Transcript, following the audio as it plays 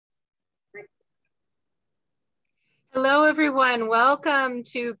everyone. Welcome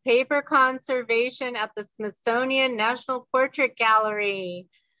to Paper Conservation at the Smithsonian National Portrait Gallery,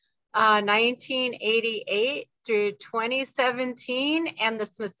 1988 through 2017, and the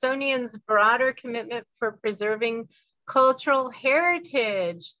Smithsonian's broader commitment for preserving cultural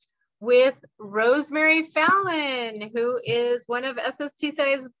heritage with Rosemary Fallon, who is one of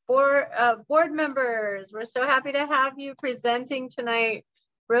SSTCI's board members. We're so happy to have you presenting tonight,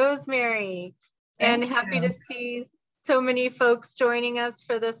 Rosemary. And happy to see so many folks joining us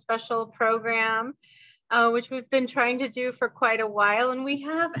for this special program, which we've been trying to do for quite a while. And we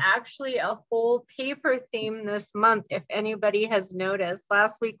have actually a whole paper theme this month, if anybody has noticed.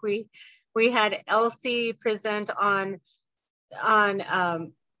 Last week we had Elsie present on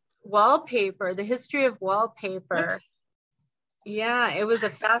wallpaper, the history of wallpaper. Yeah, it was a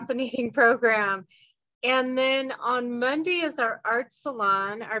fascinating program. And then on Monday is our art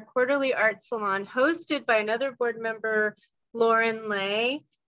salon, our quarterly art salon, hosted by another board member, Lauren Lay.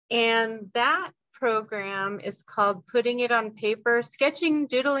 And that program is called Putting It on Paper, Sketching,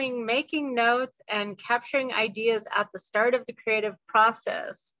 Doodling, Making Notes, and Capturing Ideas at the Start of the Creative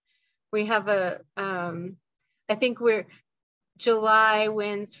Process. We have I think July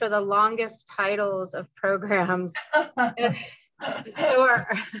wins for the longest titles of programs. So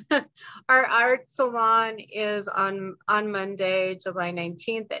our art salon is on Monday, July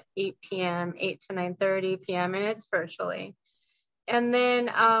 19th at 8 p.m., 8 to 9:30 p.m., and it's virtually. And then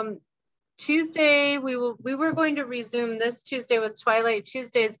Tuesday, we were going to resume this Tuesday with Twilight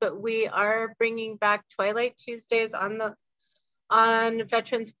Tuesdays, but we are bringing back Twilight Tuesdays on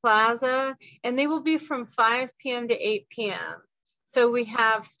Veterans Plaza, and they will be from 5 p.m. to 8 p.m. So we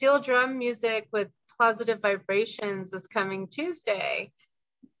have steel drum music with Positive Vibrations is coming Tuesday.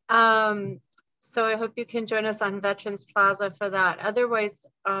 So I hope you can join us on Veterans Plaza for that. Otherwise,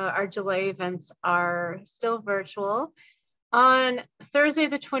 our July events are still virtual. On Thursday,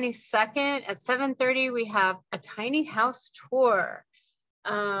 the 22nd at 7:30, we have a tiny house tour,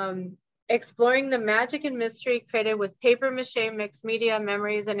 exploring the magic and mystery created with paper mache, mixed media,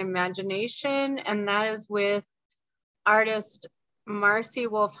 memories, and imagination. And that is with artist Marcy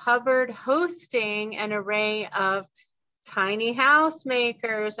Wolf Hubbard hosting an array of tiny house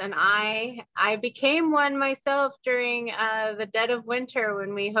makers, and I became one myself during the dead of winter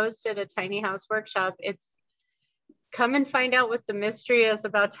when we hosted a tiny house workshop. It's come and find out what the mystery is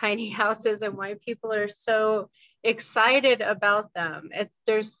about tiny houses and why people are so excited about them.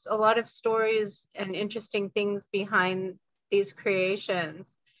 There's a lot of stories and interesting things behind these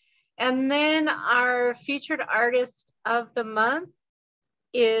creations. And then our featured artist of the month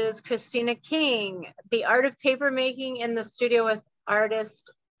is Christina King, the art of paper making in the studio with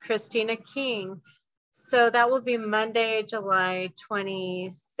artist Christina King. So that will be Monday, July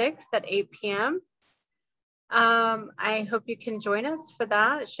 26th at 8 p.m. I hope you can join us for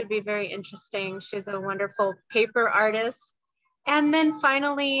that. It should be very interesting. She's a wonderful paper artist. And then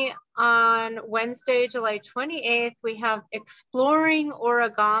finally, on Wednesday, July 28th, we have Exploring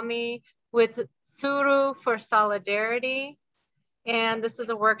Origami with Tsuru for Solidarity. And this is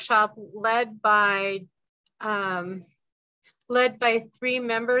a workshop led by 3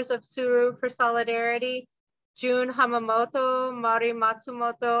 members of Tsuru for Solidarity, Jun Hamamoto, Mari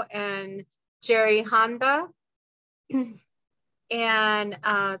Matsumoto, and Jerry Honda. And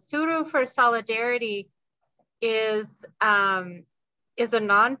Tsuru for Solidarity is a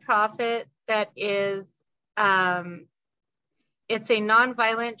nonprofit that is, it's a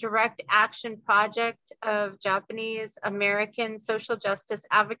nonviolent direct action project of Japanese American social justice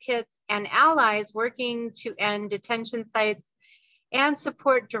advocates and allies working to end detention sites and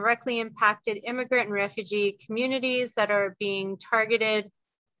support directly impacted immigrant and refugee communities that are being targeted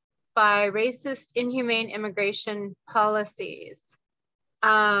by racist, inhumane immigration policies.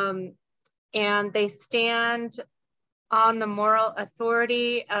 And they stand on the moral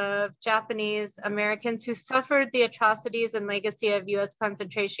authority of Japanese Americans who suffered the atrocities and legacy of US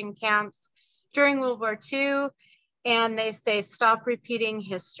concentration camps during World War II. And they say, stop repeating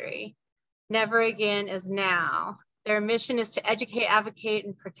history. Never again is now. Their mission is to educate, advocate,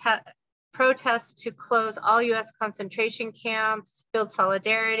 and protest to close all US concentration camps, build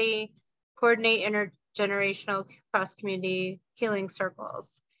solidarity, coordinate intergenerational cross-community healing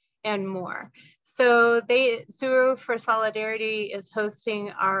circles, and more. So Tsuru for Solidarity is hosting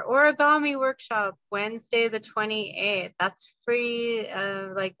our origami workshop Wednesday the 28th. That's free,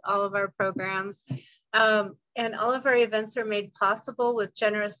 like all of our programs. And all of our events are made possible with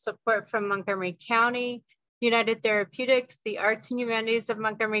generous support from Montgomery County, United Therapeutics, the Arts and Humanities of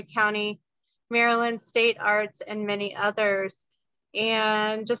Montgomery County, Maryland State Arts, and many others.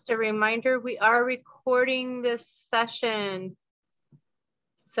 And just a reminder, we are recording this session,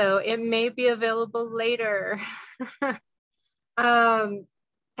 so it may be available later. And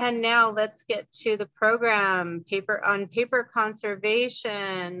now let's get to the program, paper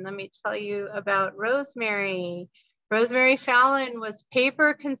conservation. Let me tell you about Rosemary. Rosemary Fallon was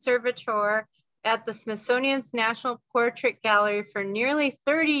paper conservator at the Smithsonian's National Portrait Gallery for nearly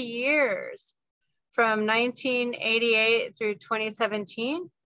 30 years, from 1988 through 2017.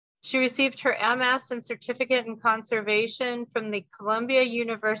 She received her MS and certificate in conservation from the Columbia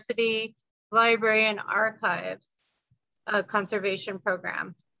University Library and Archives conservation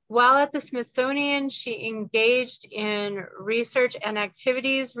program. While at the Smithsonian, she engaged in research and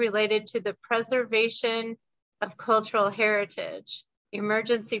activities related to the preservation of cultural heritage,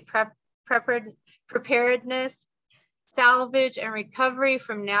 emergency preparedness, salvage and recovery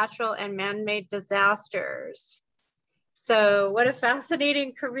from natural and man-made disasters. So what a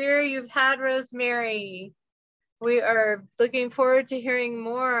fascinating career you've had, Rosemary. We are looking forward to hearing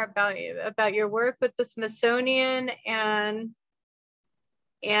more about you, about your work with the Smithsonian and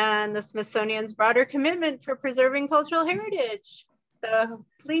the Smithsonian's broader commitment for preserving cultural heritage. So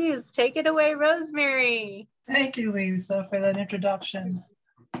please take it away, Rosemary. Thank you, Lisa, for that introduction.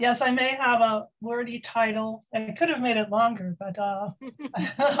 Yes, I may have a wordy title. I could have made it longer, but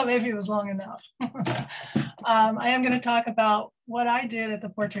maybe it was long enough. I am going to talk about what I did at the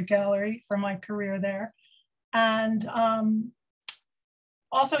Portrait Gallery for my career there, and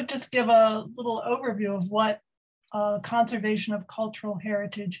also just give a little overview of what conservation of cultural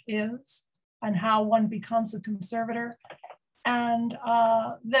heritage is and how one becomes a conservator, and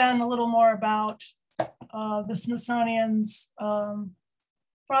then a little more about the Smithsonian's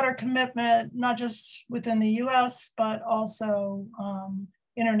broader commitment, not just within the US, but also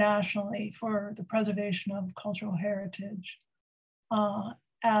internationally for the preservation of cultural heritage,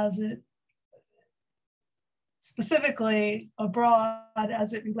 as it specifically abroad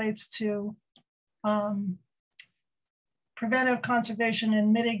as it relates to preventive conservation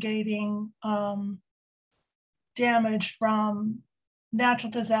and mitigating damage from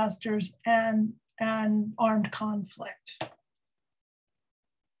natural disasters and armed conflict.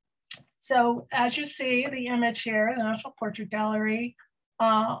 So as you see the image here, the National Portrait Gallery,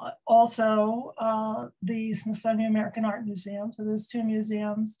 also the Smithsonian American Art Museum. So there's two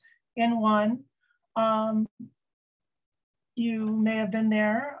museums in one. You may have been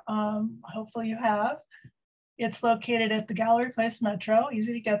there, hopefully you have. It's located at the Gallery Place Metro,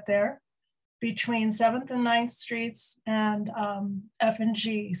 easy to get there, between 7th and 9th Streets and F and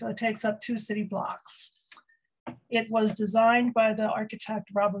G, so it takes up 2 city blocks. It was designed by the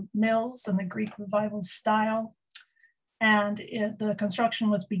architect Robert Mills in the Greek Revival style, and the construction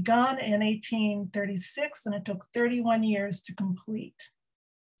was begun in 1836, and it took 31 years to complete.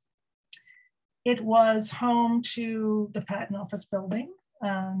 It was home to the Patent Office building,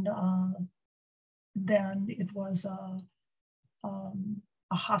 and then it was a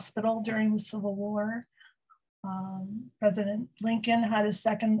hospital during the Civil War. President Lincoln had his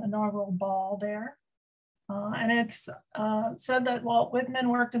second inaugural ball there. And it's said that Walt Whitman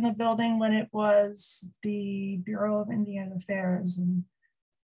worked in the building when it was the Bureau of Indian Affairs. And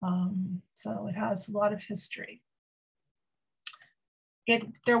so it has a lot of history.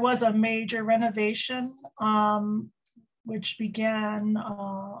 There was a major renovation, which began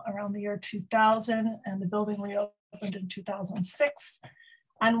around the year 2000, and the building reopened in 2006.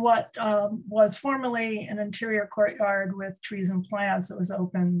 And what was formerly an interior courtyard with trees and plants that was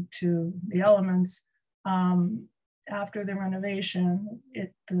open to the elements, after the renovation,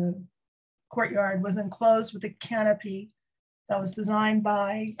 the courtyard was enclosed with a canopy that was designed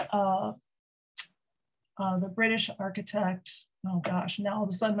by the British architect, oh gosh, now all of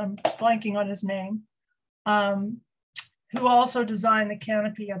a sudden I'm blanking on his name, who also designed the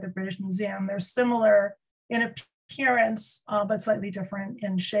canopy at the British Museum. They're similar in appearance, but slightly different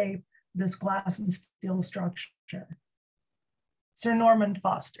in shape, this glass and steel structure. Sir Norman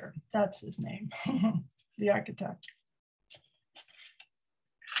Foster, that's his name, the architect.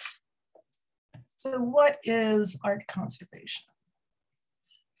 So what is art conservation?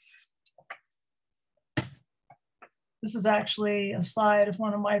 This is actually a slide of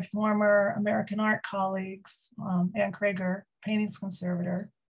one of my former American art colleagues, Ann Krager, paintings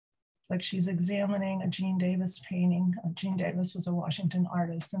conservator. It's like she's examining a Gene Davis painting. Gene Davis was a Washington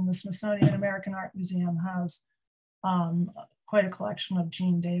artist, and the Smithsonian American Art Museum has quite a collection of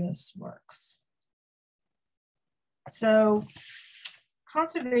Gene Davis works. So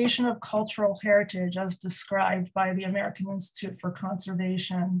conservation of cultural heritage, as described by the American Institute for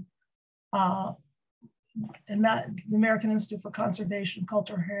Conservation, and that the American Institute for Conservation and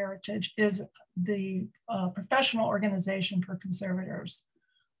Cultural Heritage is the professional organization for conservators.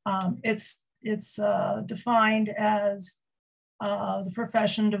 It's defined as the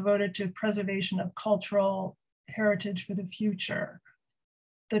profession devoted to preservation of cultural heritage for the future.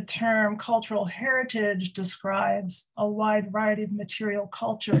 The term cultural heritage describes a wide variety of material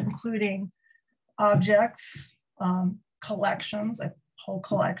culture, including objects, collections, like whole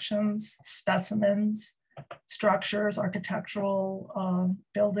collections, specimens, structures, architectural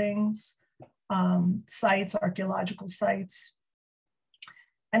buildings, sites, archaeological sites.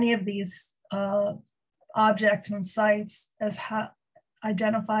 Any of these objects and sites as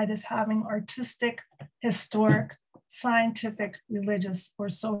identified as having artistic, historic, scientific, religious, or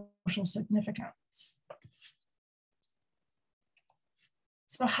social significance.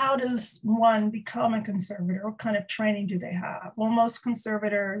 So how does one become a conservator? What kind of training do they have? Well, most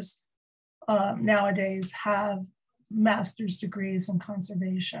conservators nowadays have master's degrees in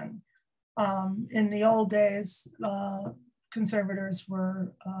conservation. In the old days, conservators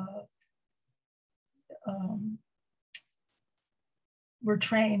were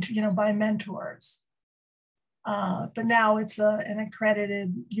trained, by mentors. But now it's an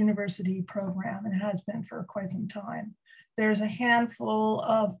accredited university program and has been for quite some time. There's a handful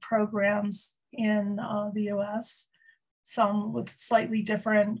of programs in the US, some with slightly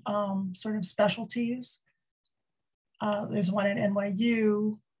different sort of specialties. There's one at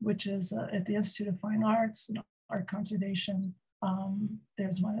NYU, which is at the Institute of Fine Arts and Art Conservation.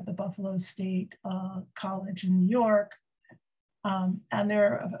 There's one at the Buffalo State College in New York. And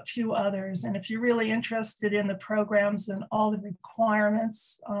there are a few others. And if you're really interested in the programs and all the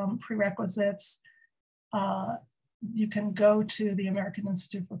requirements, prerequisites, you can go to the American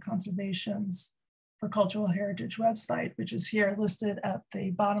Institute for Conservation's for Cultural Heritage website, which is here listed at the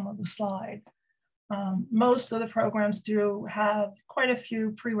bottom of the slide. Most of the programs do have quite a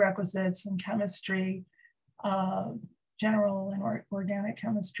few prerequisites in chemistry. General and organic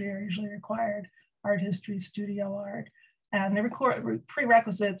chemistry are usually required, art history, studio art. And the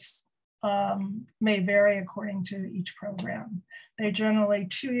prerequisites may vary according to each program. They're generally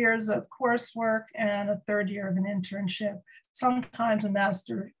 2 years of coursework and a third year of an internship. Sometimes a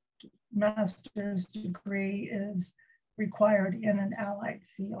master's degree is required in an allied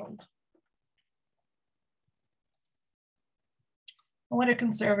field. What do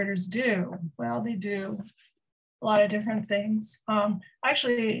conservators do? Well, they do a lot of different things.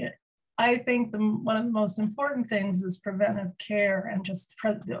 Actually, I think one of the most important things is preventive care and just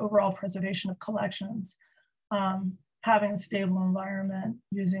the overall preservation of collections. Having a stable environment,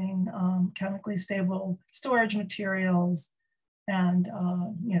 using chemically stable storage materials, and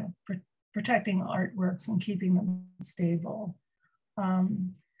protecting artworks and keeping them stable.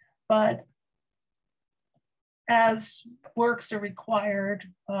 But as works are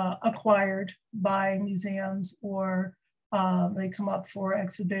acquired by museums or they come up for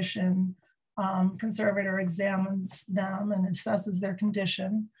exhibition, conservator examines them and assesses their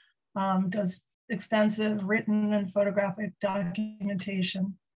condition, does extensive written and photographic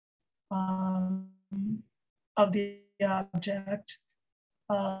documentation of the object,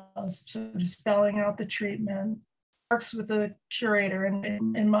 sort of spelling out the treatment, works with the curator.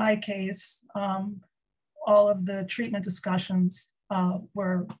 And in my case, all of the treatment discussions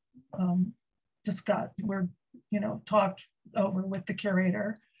were talked over with the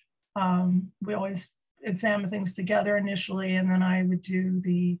curator. We always examine things together initially, and then I would do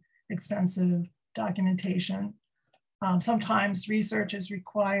the extensive documentation. Sometimes research is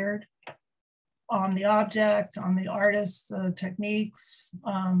required on the object, on the artist's techniques,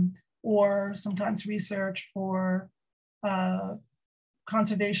 or sometimes research for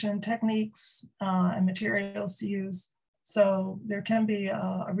conservation techniques and materials to use. So there can be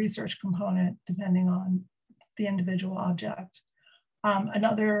a research component depending on the individual object.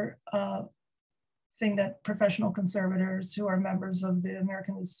 Another thing that professional conservators who are members of the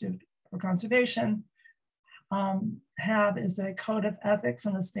American Institute for Conservation have is a code of ethics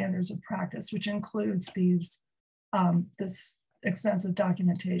and the standards of practice, which includes this extensive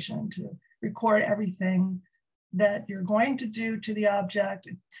documentation to record everything that you're going to do to the object,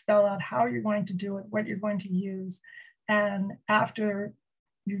 spell out how you're going to do it, what you're going to use. And after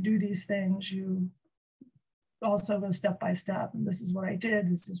you do these things, you also go step by step. And this is what I did,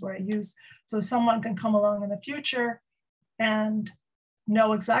 this is what I used. So someone can come along in the future and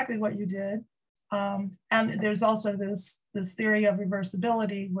know exactly what you did. And there's also this theory of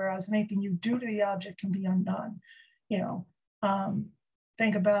reversibility, whereas anything you do to the object can be undone.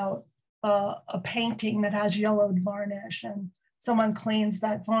 Think about a painting that has yellowed varnish and someone cleans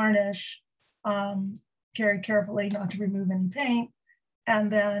that varnish. very carefully not to remove any paint,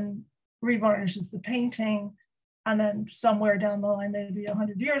 and then revarnishes the painting. And then somewhere down the line, maybe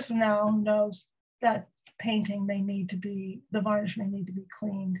 100 years from now, who knows, that painting may need to be, the varnish may need to be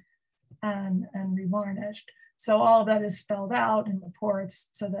cleaned and revarnished. So all of that is spelled out in reports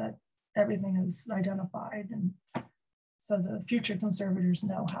so that everything is identified, and so the future conservators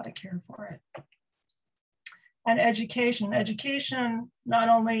know how to care for it. And education, not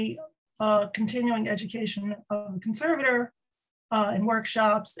only continuing education of the conservator in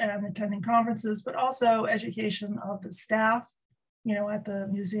workshops and attending conferences, but also education of the staff, you know, at the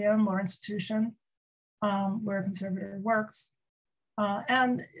museum or institution where a conservator works,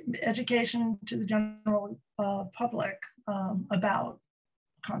 and education to the general public about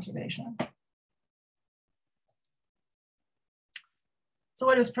conservation. So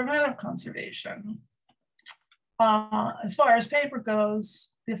what is preventive conservation? As far as paper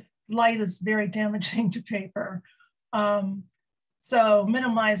goes, the light is very damaging to paper. So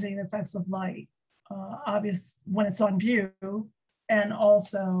minimizing the effects of light, obvious when it's on view, and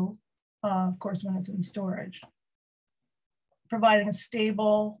also, of course, when it's in storage. Providing a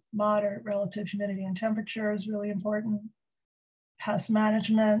stable, moderate relative humidity and temperature is really important. Pest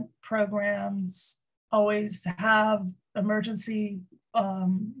management programs, always have emergency,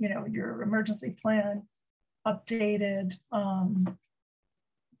 you know, your emergency plan updated,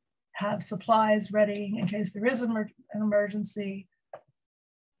 have supplies ready in case there is an emergency,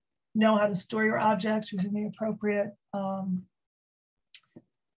 know how to store your objects using the appropriate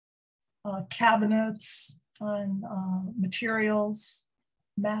cabinets and materials,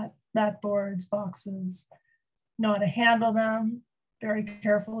 mat boards, boxes, know how to handle them very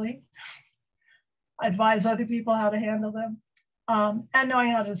carefully, advise other people how to handle them, and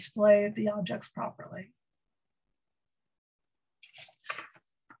knowing how to display the objects properly.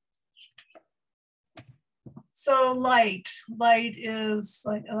 So light is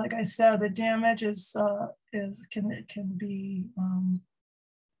like I said, the damage can be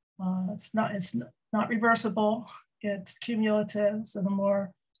it's not reversible. It's cumulative. So the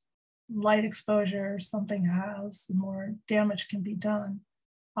more light exposure something has, the more damage can be done.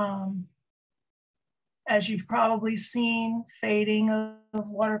 As you've probably seen, fading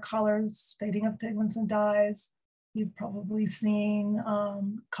of watercolors, fading of pigments and dyes. You've probably seen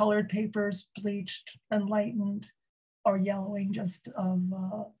colored papers bleached and lightened, or yellowing just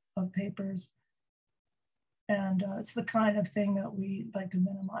of papers. And it's the kind of thing that we like to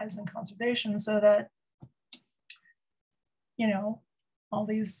minimize in conservation, so that, you know, all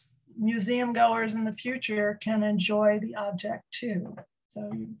these museum goers in the future can enjoy the object too.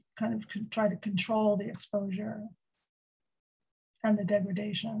 So you kind of try to control the exposure and the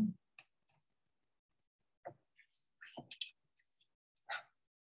degradation.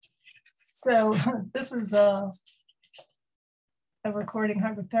 So this is a recording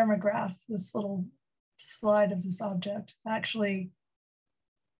hyperthermograph. This little slide of this object actually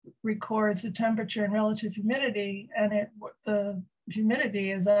records the temperature and relative humidity, and the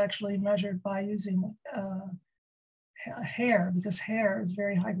humidity is actually measured by using hair, because hair is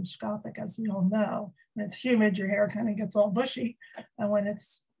very hygroscopic, as we all know. When it's humid, your hair kind of gets all bushy, and when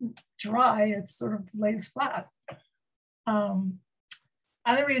it's dry, it sort of lays flat. And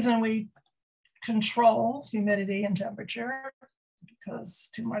the reason we control humidity and temperature,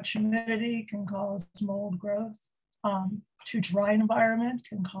 because too much humidity can cause mold growth. Too dry environment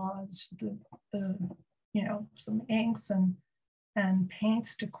can cause the you know, some inks and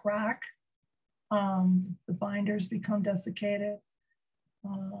paints to crack. The binders become desiccated,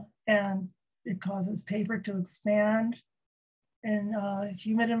 and it causes paper to expand in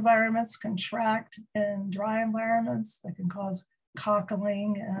humid environments, contract in dry environments that can cause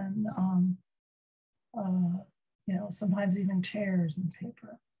cockling and you know, sometimes even tears in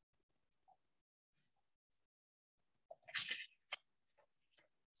paper.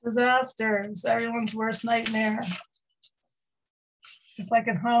 Disasters, everyone's worst nightmare. Just like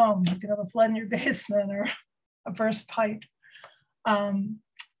at home, you could have a flood in your basement or a burst pipe.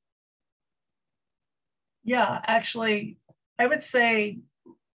 Yeah, actually, I would say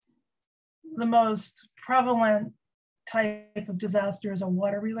the most prevalent type of disaster is a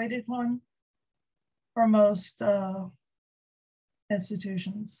water-related one for most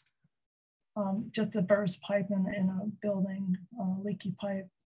institutions. Just a burst pipe in a building, leaky pipe,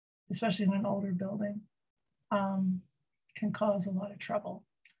 especially in an older building, can cause a lot of trouble.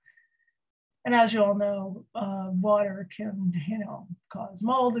 And as you all know, water can, you know, cause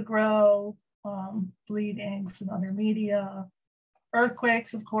mold to grow, bleed inks and other media.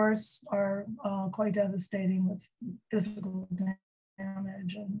 Earthquakes, of course, are quite devastating with physical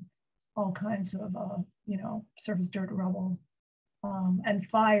damage and all kinds of, you know, surface dirt, rubble. And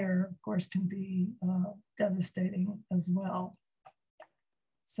fire, of course, can be devastating as well.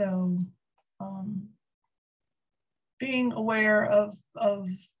 So being aware of,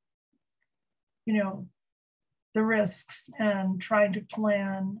 you know, the risks and trying to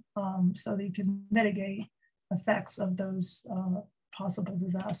plan so that you can mitigate effects of those possible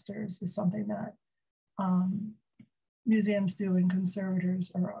disasters is something that museums do and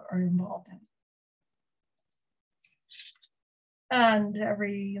conservators are involved in. And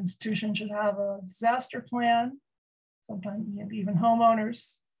every institution should have a disaster plan. Sometimes, you know, even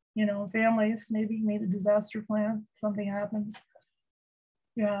homeowners, you know, families maybe need a disaster plan, something happens.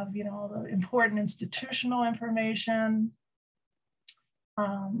 You have, you know, all the important institutional information.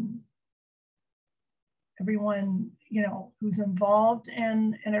 Everyone, you know, who's involved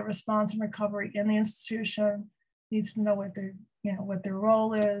in a response and recovery in the institution needs to know what their, you know, what their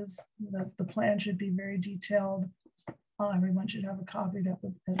role is. The plan should be very detailed. Everyone should have a copy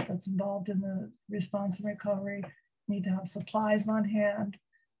that's involved in the response and recovery. Need to have supplies on hand,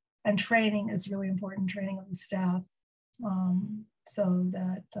 and training is really important. Training of the staff so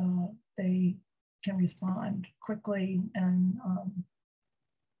that they can respond quickly and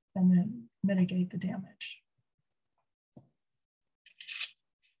then mitigate the damage.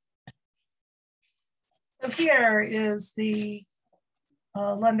 So here is the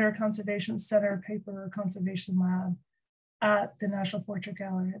Lunder Conservation Center Paper Conservation Lab at the National Portrait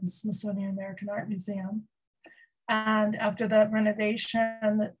Gallery and Smithsonian American Art Museum. And after that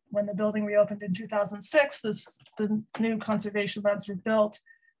renovation, when the building reopened in 2006, the new conservation labs were built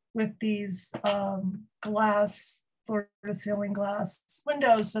with these glass, floor-to-ceiling glass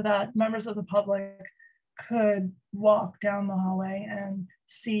windows so that members of the public could walk down the hallway and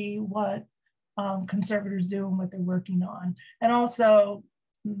see what conservators do and what they're working on. And also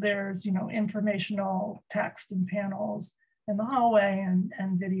there's, you know, informational text and panels in the hallway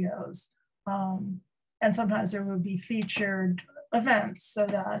and videos. And sometimes there would be featured events so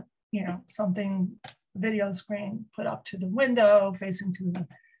that, you know, something, video screen put up to the window facing to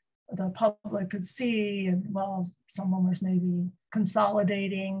the public could see, and well, someone was maybe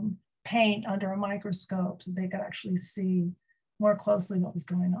consolidating paint under a microscope so they could actually see more closely what was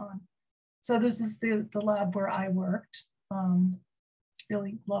going on. So this is the lab where I worked.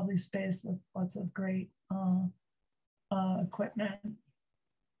 Really lovely space with lots of great equipment.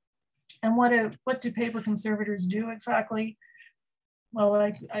 And what do paper conservators do exactly? Well,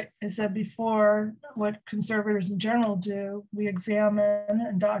 like I said before, what conservators in general do, we examine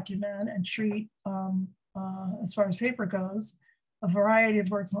and document and treat, as far as paper goes, a variety of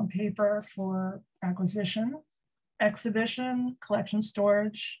works on paper for acquisition, exhibition, collection,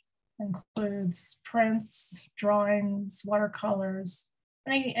 storage, includes prints, drawings, watercolors,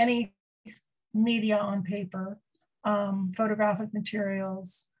 any media on paper, photographic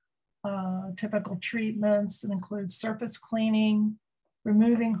materials, typical treatments. It includes surface cleaning,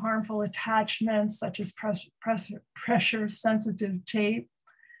 removing harmful attachments such as pressure sensitive tape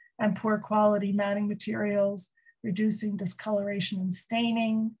and poor quality matting materials, reducing discoloration and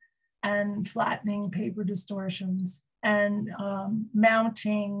staining, and flattening paper distortions, and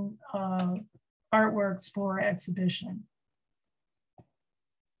mounting artworks for exhibition.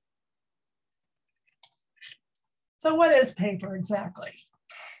 So what is paper exactly?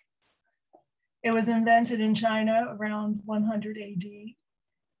 It was invented in China around 100 AD.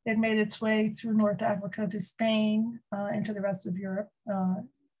 It made its way through North Africa to Spain, into the rest of Europe,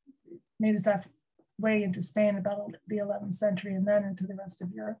 made its way into Spain about the 11th century, and then into the rest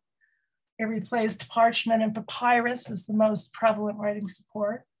of Europe. It replaced parchment, and papyrus is the most prevalent writing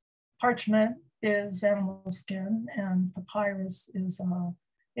support. Parchment is animal skin, and papyrus is,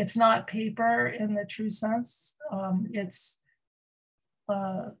 it's not paper in the true sense. It's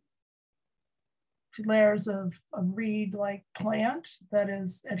layers of reed-like plant that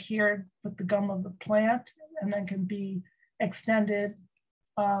is adhered with the gum of the plant and then can be extended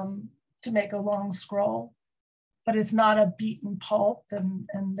to make a long scroll. But it's not a beaten pulp and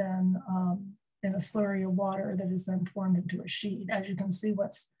then in a slurry of water that is then formed into a sheet. As you can see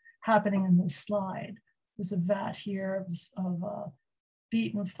what's happening in this slide. There's a vat here of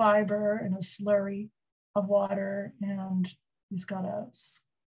beaten fiber and a slurry of water, and he's got a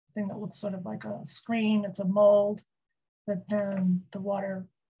thing that looks sort of like a screen. It's a mold that then the water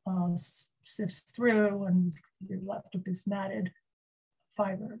sifts through, and you're left with these matted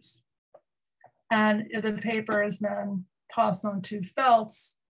fibers. And the paper is then tossed onto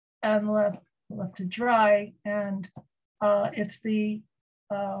felts and left to dry. And it's the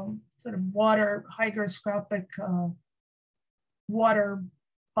sort of water, hygroscopic water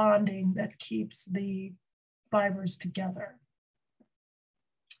bonding that keeps the fibers together.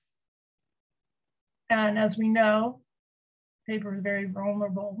 And as we know, paper is very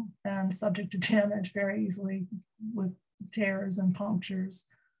vulnerable and subject to damage very easily with tears and punctures.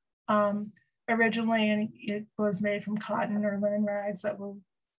 Originally, it was made from cotton or linen rags that were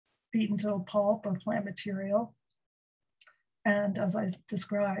beaten to a pulp or plant material. And as I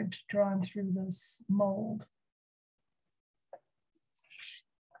described, drawn through this mold.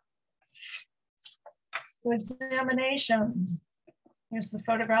 The examination. Here's the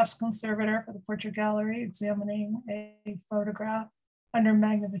photographs conservator for the portrait gallery examining a photograph under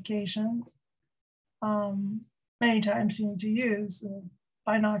magnifications. Many times you need to use a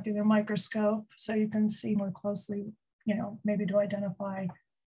binocular microscope so you can see more closely, maybe to identify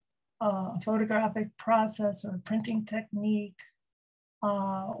a photographic process or a printing technique,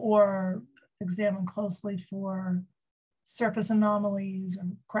 or examine closely for surface anomalies or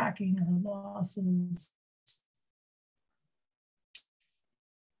cracking or losses.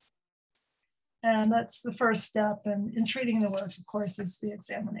 And that's the first step in treating the work, of course, is the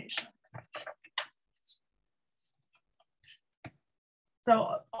examination.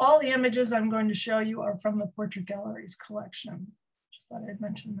 So all the images I'm going to show you are from the Portrait Gallery's collection. Just thought I'd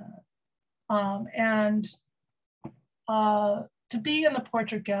mention that. To be in the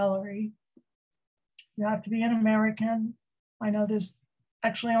Portrait Gallery, you have to be an American. I know there's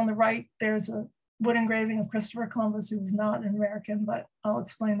actually on the right, there's a wood engraving of Christopher Columbus, who was not an American, but I'll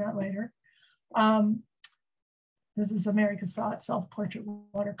explain that later. This is a Mary Cassatt self-portrait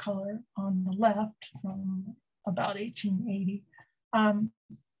watercolor on the left from about 1880.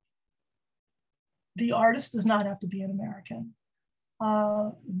 The artist does not have to be an American.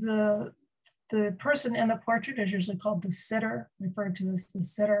 The person in the portrait is usually called the sitter, referred to as the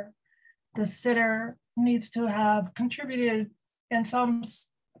sitter. The sitter needs to have contributed in some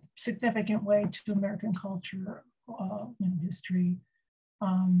significant way to American culture, history,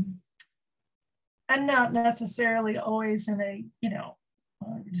 and not necessarily always in a, a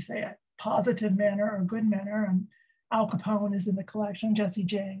positive manner or a good manner. And Al Capone is in the collection, Jesse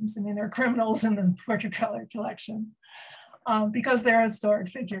James. I mean, there are criminals in the Portrait Gallery collection because they're historic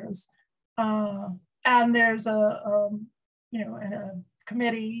figures. And there's a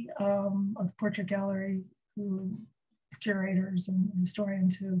committee of the Portrait Gallery, curators and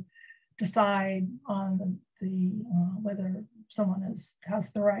historians who decide on whether someone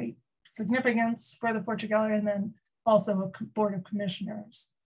has the right significance for the Portrait Gallery, and then also a board of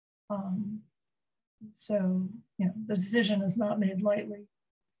commissioners. So, the decision is not made lightly.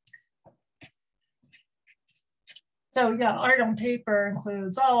 So yeah, art on paper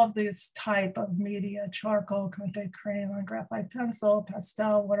includes all of this type of media: charcoal, Conte crayon, graphite pencil,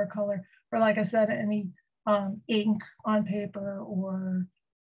 pastel, watercolor, or like I said, any ink on paper or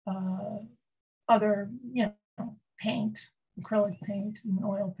other, paint, acrylic paint and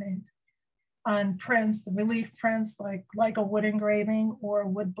oil paint. On prints, the relief prints like a wood engraving or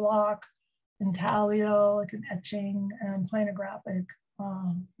wood block, intaglio, like an etching, and planographic,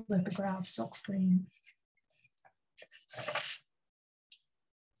 lithograph, silkscreen.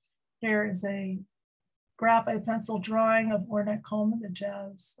 Here is a graphite pencil drawing of Ornette Coleman, the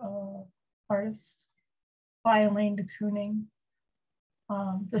jazz artist, by Elaine de Kooning.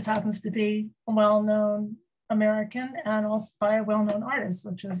 This happens to be a well-known American and also by a well-known artist,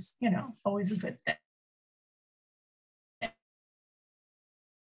 which is, always a good thing.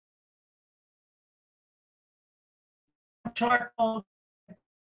 Charcoal.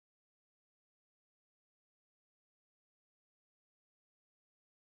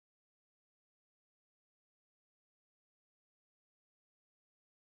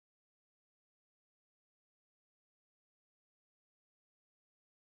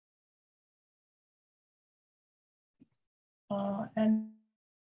 And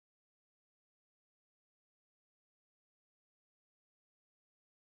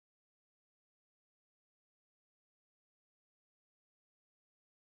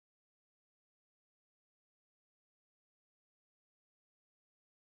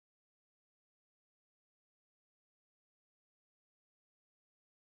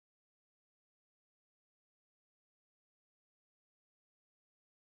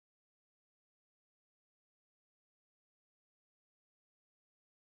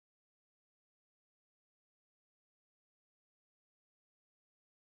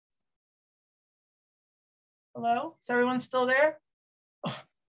hello, is everyone still there?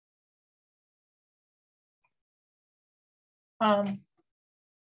 I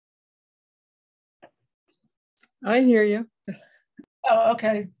hear you. Oh,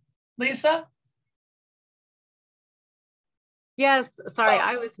 okay. Lisa? Yes, sorry,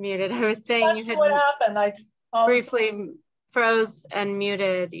 I was muted. I was saying you had what happened. I briefly froze and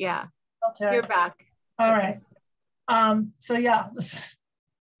muted. Yeah. Okay. You're back. All right. So yeah, this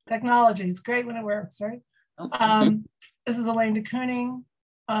technology, it's great when it works, right? This is Elaine de Kooning,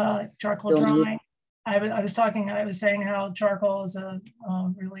 charcoal drawing. I was saying how charcoal is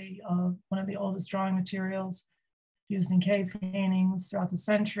really one of the oldest drawing materials used in cave paintings throughout the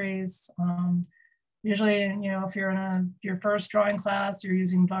centuries. Usually, if you're in your first drawing class, you're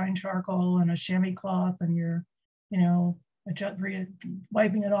using vine charcoal and a chamois cloth, and you're,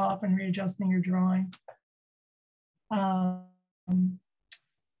 wiping it off and readjusting your drawing. It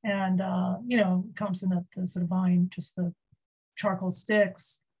comes in the sort of vine, just the charcoal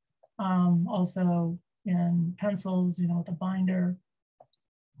sticks. Also in pencils, with a binder.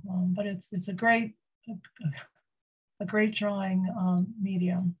 But it's a great drawing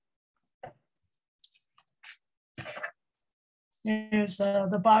medium. Here's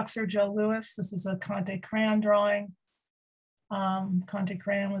the boxer Joe Louis. This is a Conte crayon drawing. Conte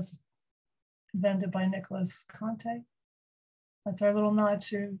crayon was invented by Nicolas Conte. That's our little nod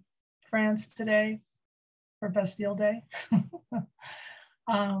to France today for Bastille Day.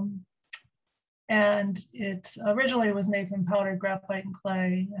 And it originally was made from powdered graphite and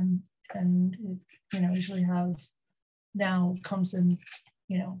clay, and it usually comes in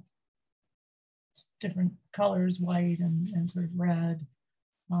different colors, white and sort of red,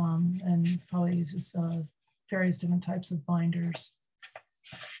 and probably uses various different types of binders.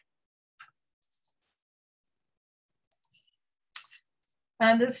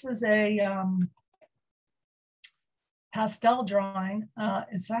 And this is a pastel drawing.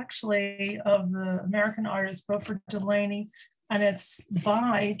 It's actually of the American artist Beaufort Delaney, and it's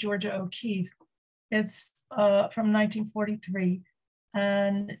by Georgia O'Keeffe. It's from 1943.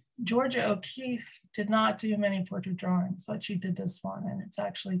 And Georgia O'Keeffe did not do many portrait drawings, but she did this one, and it's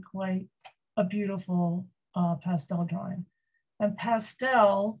actually quite a beautiful pastel drawing. And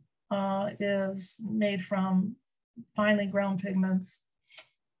pastel is made from finely ground pigments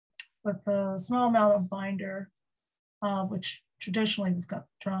with a small amount of binder, which traditionally was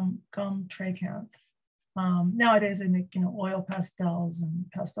gum trachanth. Nowadays they make oil pastels and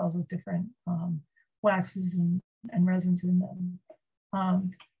pastels with different waxes and resins in them.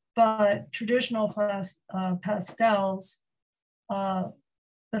 But traditional pastels that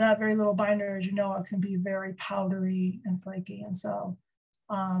have very little binder, as it can be very powdery and flaky. And so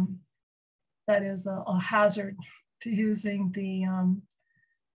that is a hazard to using the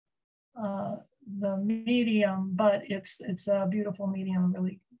medium, but it's a beautiful medium,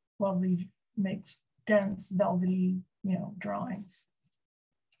 really lovely, makes dense, velvety, drawings.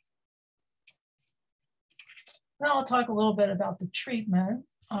 Now I'll talk a little bit about the treatment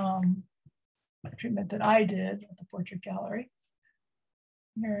that I did at the Portrait Gallery.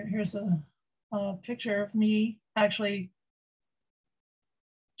 Here's a picture of me actually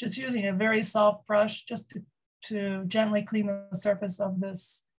just using a very soft brush just to gently clean the surface of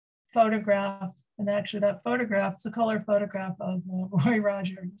this photograph. And actually that photograph, it's a color photograph of Roy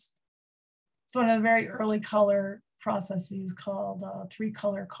Rogers. It's one of the very early color processes called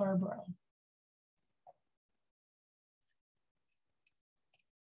 3-color Carbro.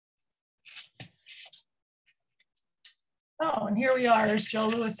 Oh, and here we are, there's Joe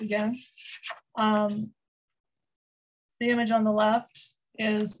Louis again. The image on the left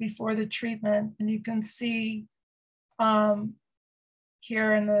is before the treatment, and you can see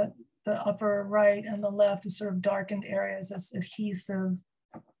here in the upper right and the left is sort of darkened areas. That's adhesive.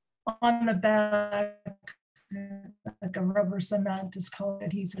 On the back, like a rubber cement is called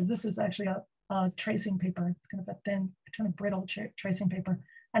adhesive. This is actually a tracing paper, kind of a thin, kind of brittle tracing paper.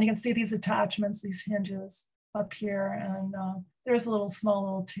 And you can see these attachments, these hinges up here, and there's small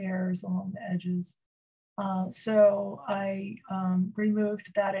little tears along the edges. So I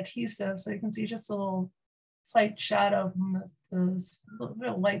removed that adhesive, so you can see just a little slight shadow from the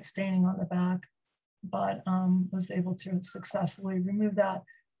little light staining on the back, but was able to successfully remove that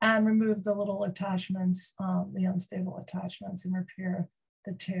and remove the little attachments, the unstable attachments, and repair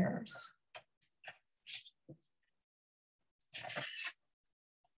the tears.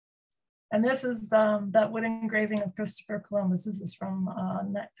 And this is that wood engraving of Christopher Columbus. This is from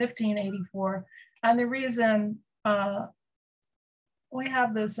 1584. And the reason we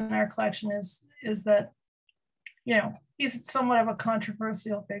have this in our collection is that, he's somewhat of a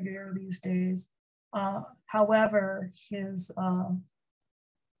controversial figure these days. However, his,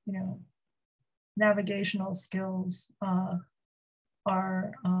 navigational skills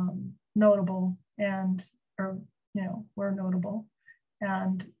are notable were notable.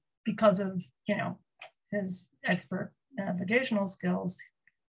 And because of, his expert navigational skills,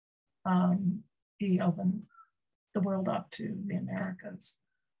 he opened the world up to the Americas.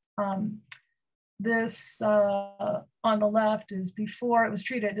 This on the left is before it was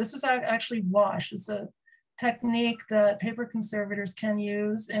treated. This was actually washed. It's a technique that paper conservators can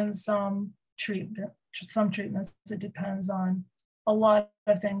use in some treatments. It depends on a lot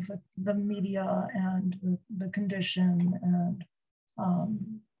of things like the media and the condition, and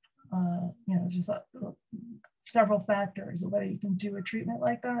there's just several factors of whether you can do a treatment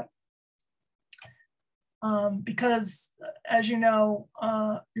like that. Because as you know,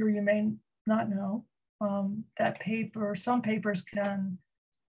 or you may not know, that some papers can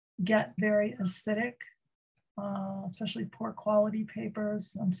get very acidic, especially poor quality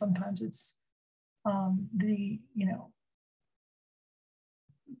papers. And sometimes it's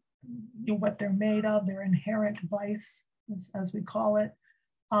what they're made of, their inherent vice, as we call it,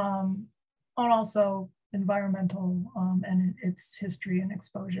 and also environmental and its history and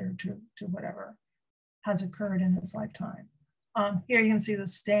exposure to whatever has occurred in its lifetime. Here you can see the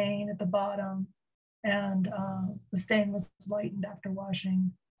stain at the bottom, and the stain was lightened after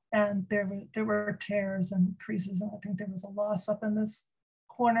washing, and there were tears and creases, and I think there was a loss up in this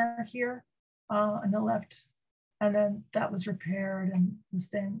corner here on the left, and then that was repaired and the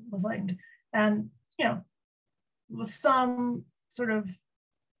stain was lightened. And with some sort of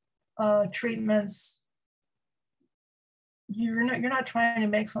treatments, you're not trying to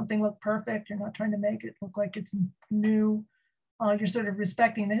make something look perfect. You're not trying to make it look like it's new. You're sort of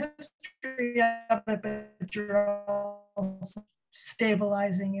respecting the history of it, but you're also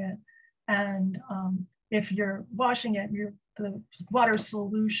stabilizing it. And if you're washing it, the water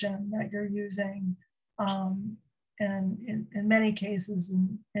solution that you're using, and in many cases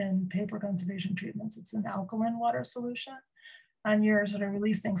in paper conservation treatments, it's an alkaline water solution. And you're sort of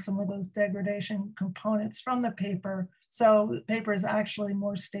releasing some of those degradation components from the paper. So the paper is actually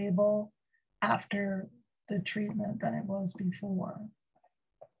more stable after the treatment than it was before.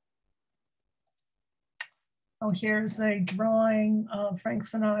 Oh, here's a drawing of Frank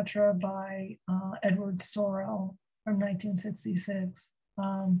Sinatra by Edward Sorrell from 1966.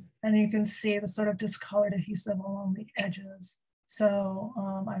 And you can see the sort of discolored adhesive along the edges. So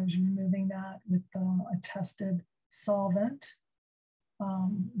I was removing that with a tested solvent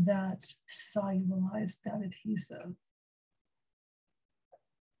that solubilized that adhesive.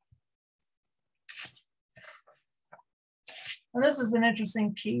 And this is an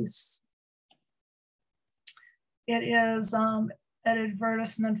interesting piece. It is an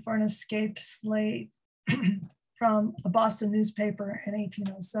advertisement for an escaped slave from a Boston newspaper in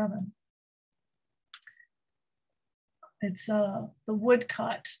 1807. It's the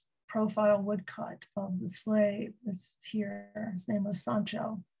woodcut, profile woodcut of the slave is here. His name was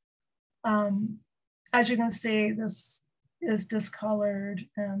Sancho. As you can see, this is discolored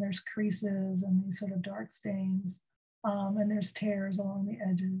and there's creases and these sort of dark stains. And there's tears along the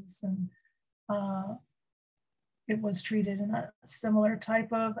edges, and it was treated in a similar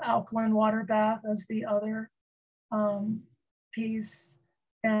type of alkaline water bath as the other piece,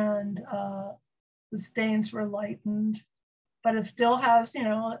 and the stains were lightened, but it still has,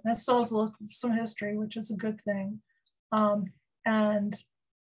 it still has some history, which is a good thing. And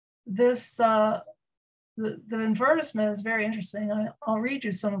this, the advertisement is very interesting. I'll read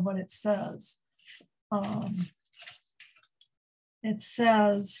you some of what it says. It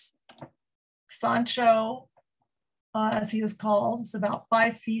says, Sancho, as he was called, is about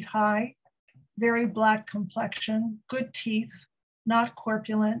 5 feet high, very black complexion, good teeth, not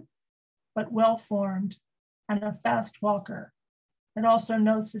corpulent, but well-formed, and a fast walker. It also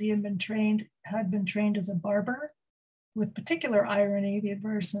notes that he had been trained as a barber. With particular irony, the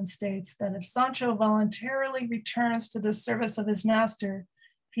advertisement states that if Sancho voluntarily returns to the service of his master,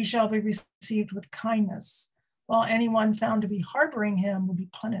 he shall be received with kindness, while anyone found to be harboring him will be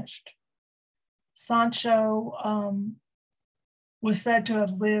punished. Sancho was said to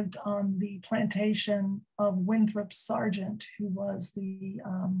have lived on the plantation of Winthrop Sargent, who was the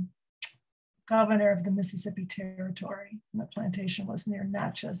governor of the Mississippi Territory. And the plantation was near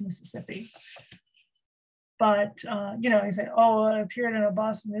Natchez, Mississippi. But, you say, oh, it appeared in a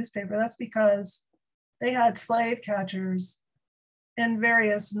Boston newspaper. That's because they had slave catchers in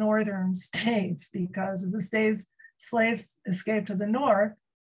various northern states, because if the slaves escaped to the north,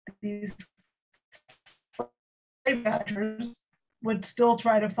 these slave catchers would still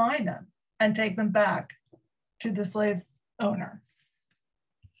try to find them and take them back to the slave owner.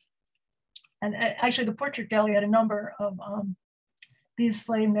 And actually the Portrait Gallery had a number of these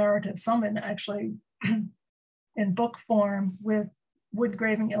slave narratives, some actually in book form with wood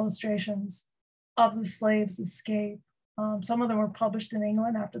graving illustrations of the slaves' escape Some of them were published in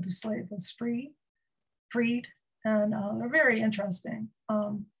England after the slave was freed, and they're very interesting.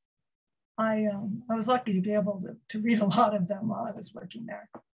 I was lucky to be able to read a lot of them while I was working there.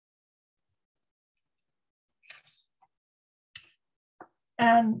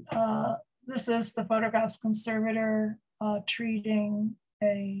 And this is the photograph's conservator treating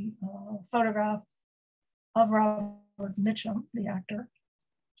a photograph of Robert Mitchum, the actor.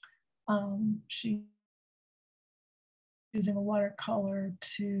 She using a watercolor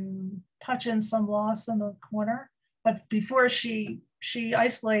to touch in some loss in the corner, but before she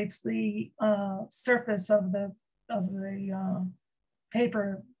isolates the surface of the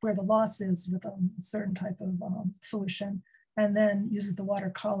paper where the loss is with a certain type of solution, and then uses the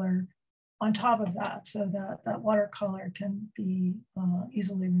watercolor on top of that, so that that watercolor can be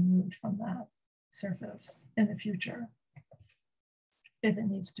easily removed from that surface in the future, if it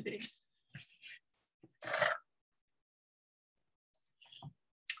needs to be.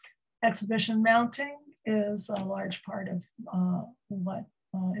 Exhibition mounting is a large part of what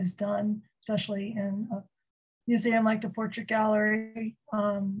is done, especially in a museum like the Portrait Gallery,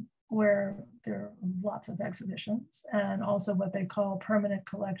 where there are lots of exhibitions, and also what they call permanent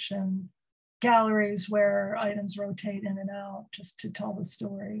collection galleries, where items rotate in and out just to tell the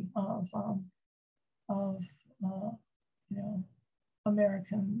story of you know,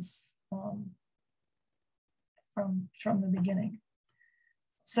 Americans from the beginning.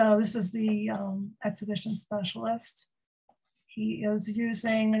 So this is the exhibition specialist. He is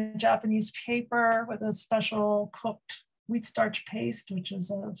using a Japanese paper with a special cooked wheat starch paste, which is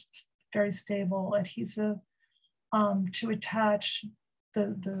a very stable adhesive, to attach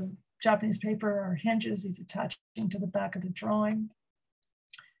the Japanese paper or hinges he's attaching to the back of the drawing.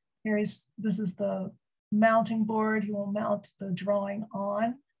 Here this is the mounting board he will mount the drawing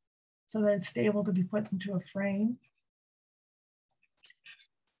on so that it's stable to be put into a frame.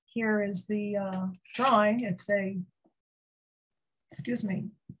 Here is the drawing. It's a,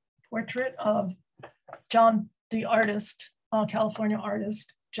 portrait of John, the artist, California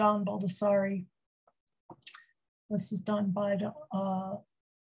artist, John Baldessari. This was done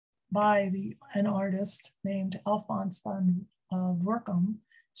by an artist named Alphonse van Workum.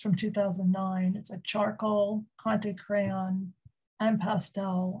 It's from 2009. It's a charcoal, Conte crayon, and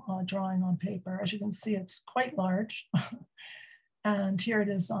pastel drawing on paper. As you can see, it's quite large. And here it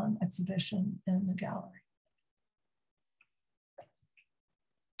is on exhibition in the gallery.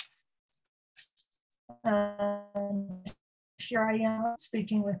 And here I am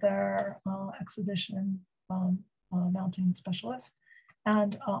speaking with our exhibition mounting specialist.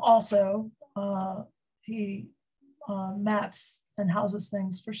 And also he mats and houses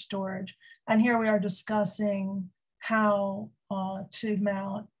things for storage. And here we are discussing how to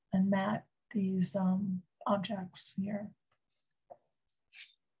mount and mat these objects here.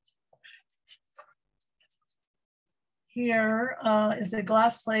 Here is a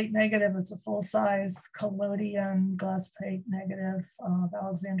glass plate negative. It's a full-size collodion glass plate negative of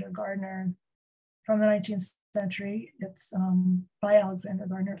Alexander Gardner from the 19th century. It's by Alexander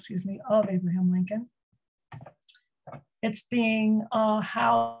Gardner, of Abraham Lincoln. It's being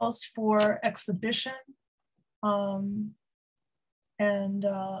housed for exhibition. And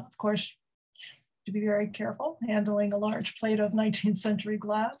of course, to be very careful, handling a large plate of 19th century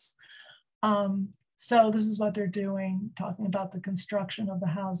glass. So this is what they're doing, talking about the construction of the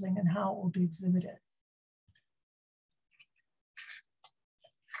housing and how it will be exhibited.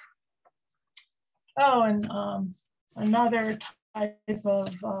 Oh, and another type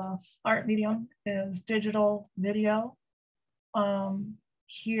of art medium is digital video.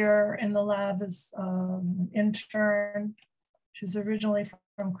 Here in the lab is an intern. She's originally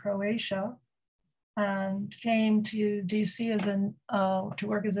from Croatia and came to DC as to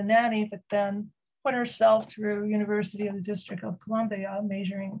work as a nanny, but then put herself through University of the District of Columbia,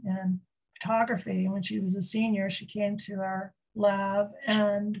 majoring in photography. And when she was a senior, she came to our lab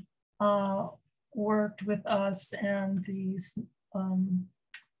and worked with us and the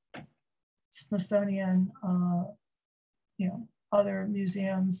Smithsonian, other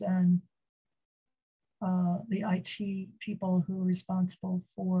museums and the IT people who were responsible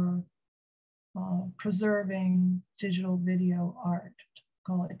for preserving digital video art,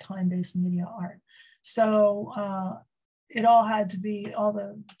 call it time-based media art. So it all had to be, all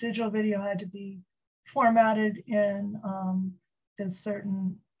the digital video had to be formatted in this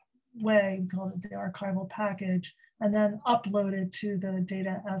certain way, called it the archival package, and then uploaded to the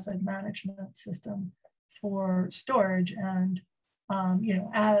data asset management system for storage. And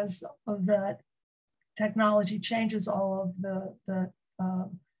as that technology changes, all of the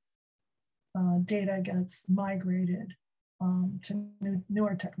data gets migrated to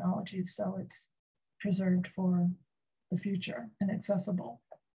newer technologies, so it's preserved for the future and accessible.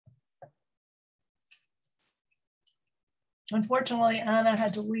 Unfortunately, Anna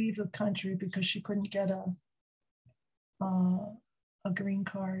had to leave the country because she couldn't get a green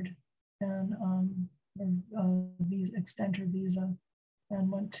card and extend her visa,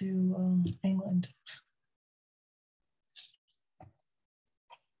 and went to England.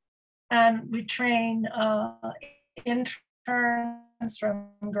 And we train interns from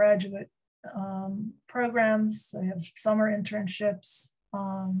graduate programs. They have summer internships,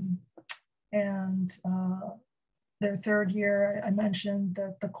 and their third year. I mentioned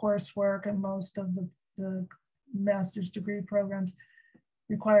that the coursework and most of the master's degree programs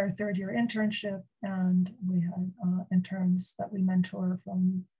require a third year internship, and we had interns that we mentor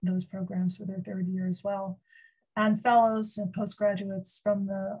from those programs for their third year as well, and fellows and postgraduates from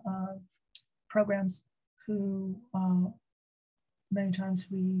the programs who many times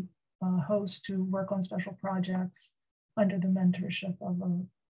we host to work on special projects under the mentorship of a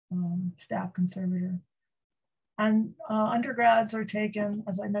staff conservator. And undergrads are taken,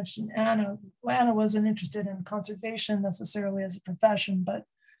 as I mentioned, Anna wasn't interested in conservation necessarily as a profession, but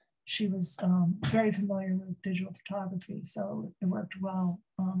she was very familiar with digital photography, so it worked well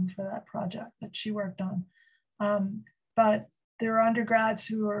for that project that she worked on. But there are undergrads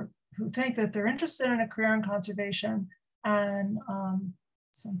who think that they're interested in a career in conservation, and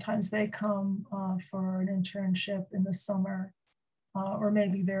sometimes they come for an internship in the summer, or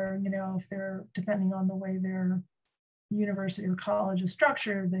maybe they're, if they're, depending on the way their university or college is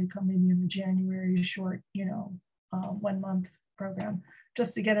structured, they come maybe in the January short, 1 month program,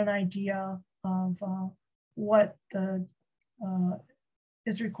 just to get an idea of what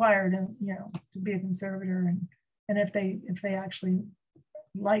is required, and to be a conservator, and if they actually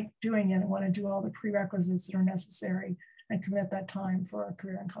like doing it and want to do all the prerequisites that are necessary and commit that time for a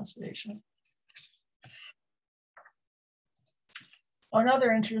career in conservation.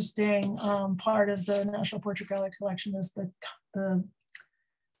 Another interesting part of the National Portrait Gallery collection is the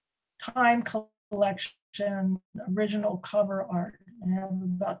time collection original cover art. I have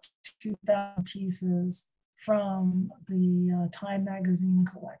about 2,000 pieces from the Time magazine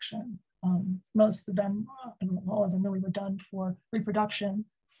collection. Most of them, all of them really were done for reproduction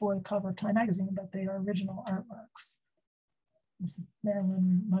for the cover of Time magazine, but they are original artworks. This is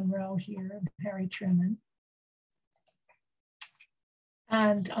Marilyn Monroe here, and Harry Truman.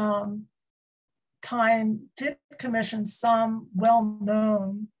 And Time did commission some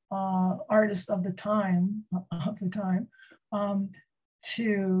well-known artists of the time,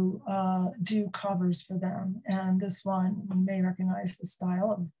 to do covers for them. And this one, you may recognize the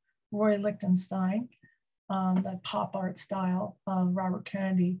style of Roy Lichtenstein, that pop art style of Robert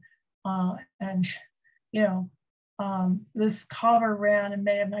Kennedy. This cover ran in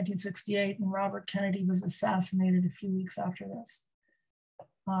May of 1968, and Robert Kennedy was assassinated a few weeks after this.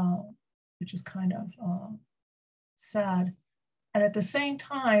 Which is kind of sad. And at the same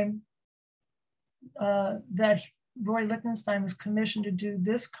time that Roy Lichtenstein was commissioned to do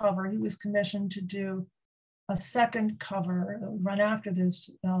this cover, he was commissioned to do a second cover that would run after this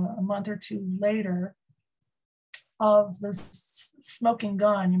a month or two later of the smoking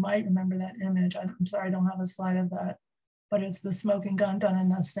gun. You might remember that image. I'm sorry, I don't have a slide of that, but it's the smoking gun done in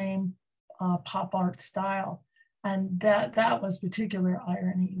the same pop art style. And that was particular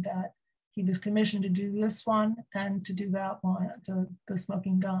irony, that he was commissioned to do this one and to do that one, the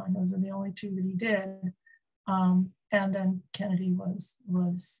smoking gun. Those are the only two that he did. And then Kennedy was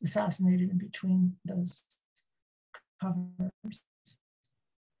assassinated in between those covers.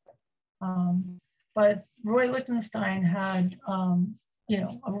 But Roy Lichtenstein had, a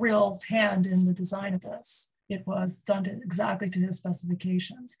real hand in the design of this. It was done exactly to his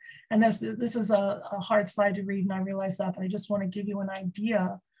specifications. And this is a hard slide to read, and I realize that, but I just want to give you an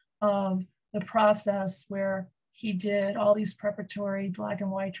idea of the process where he did all these preparatory black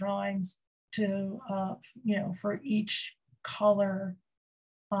and white drawings to, for each color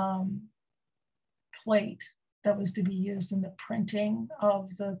plate that was to be used in the printing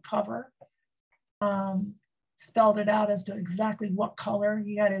of the cover. Spelled it out as to exactly what color.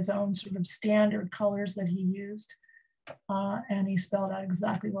 He had his own sort of standard colors that he used. And he spelled out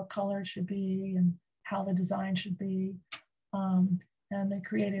exactly what color it should be and how the design should be. And they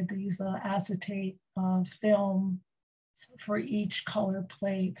created these acetate film for each color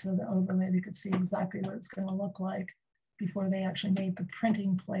plate, so the overlay, they could see exactly what it's going to look like before they actually made the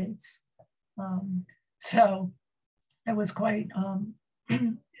printing plates. So it was quite,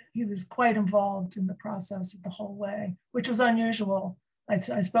 he was quite involved in the process the whole way, which was unusual.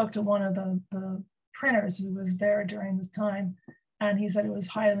 I spoke to one of the printers who was there during this time. And he said it was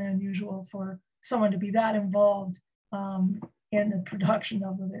highly unusual for someone to be that involved in the production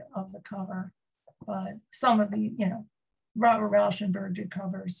of the cover. But some of the, Robert Rauschenberg did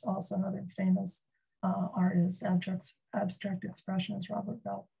covers, also another famous artist, abstract expressionist Robert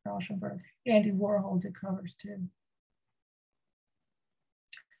Rauschenberg. Andy Warhol did covers too.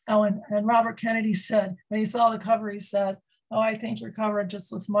 Oh, and Robert Kennedy said, when he saw the cover, he said, "Oh, I think your cover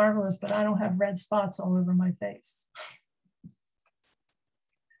just looks marvelous, but I don't have red spots all over my face."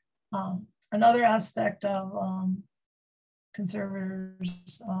 Another aspect of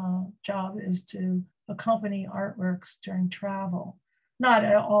Conservator's job is to accompany artworks during travel. Not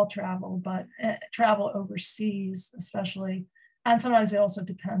at all travel, but travel overseas, especially. And sometimes it also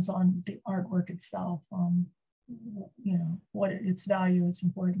depends on the artwork itself. What its value, its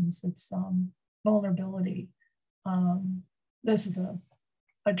importance, its vulnerability. This is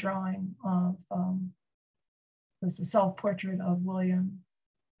a drawing of, this is a self-portrait of William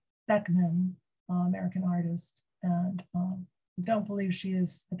Beckman, American artist. And I don't believe she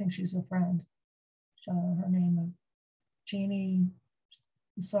is, I think she's a friend. Her name, Jeannie,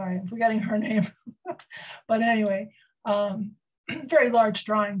 sorry, I'm forgetting her name. But anyway, very large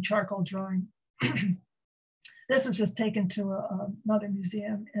drawing, charcoal drawing. This was just taken to another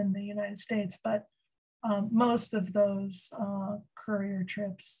museum in the United States, but most of those courier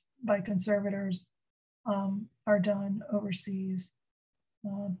trips by conservators are done overseas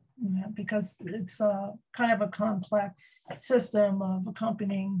because it's kind of a complex system of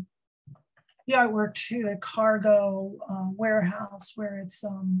accompanying the artwork to the cargo warehouse where it's,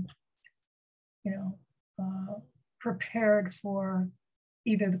 prepared for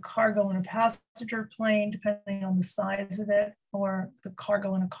either the cargo in a passenger plane, depending on the size of it, or the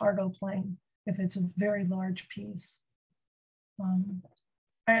cargo in a cargo plane, if it's a very large piece.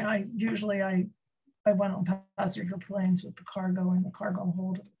 I usually went on passenger planes with the cargo in the cargo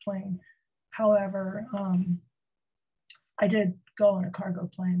hold of the plane. However, I did go in a cargo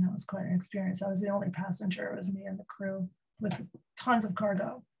plane. That was quite an experience. I was the only passenger. It was me and the crew with tons of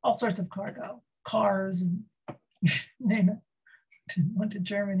cargo, all sorts of cargo, cars and name it. Went to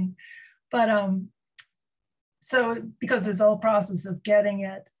Germany. But so because this whole process of getting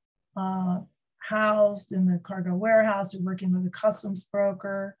it housed in the cargo warehouse, or working with a customs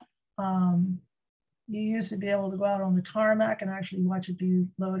broker, you used to be able to go out on the tarmac and actually watch it be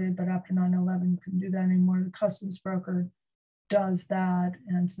loaded, but after 9/11, you couldn't do that anymore. The customs broker does that.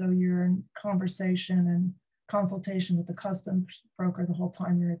 And so you're in conversation and consultation with the customs broker the whole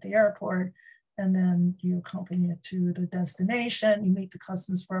time you're at the airport. And then you accompany it to the destination. You meet the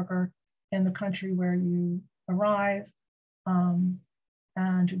customs broker in the country where you arrive.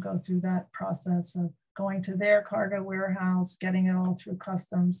 And you go through that process of going to their cargo warehouse, getting it all through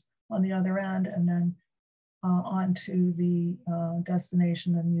customs on the other end, and then onto the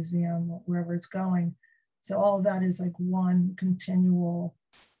destination, the museum, wherever it's going. So all of that is like one continual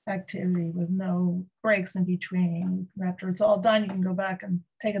activity with no breaks in between. After it's all done, you can go back and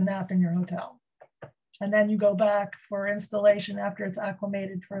take a nap in your hotel. And then you go back for installation after it's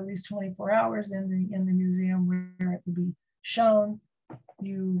acclimated for at least 24 hours in the museum where it will be shown.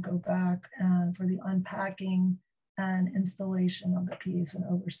 You go back for the unpacking and installation of the piece and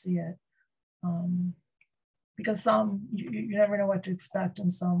oversee it. Because you never know what to expect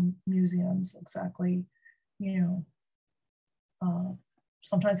in some museums exactly,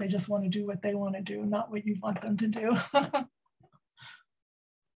 sometimes they just want to do what they want to do, not what you want them to do.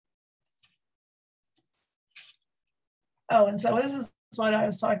 Oh, and so this is what I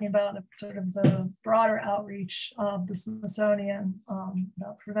was talking about, sort of the broader outreach of the Smithsonian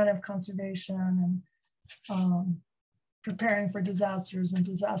about preventive conservation and preparing for disasters and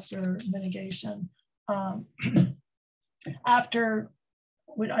disaster mitigation. After,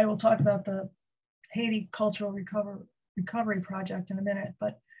 I will talk about the Haiti Cultural Recovery Project in a minute,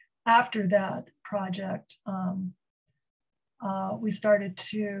 but after that project, we started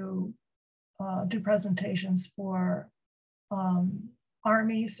to do presentations for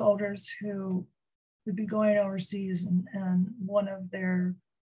Army soldiers who would be going overseas, and one of their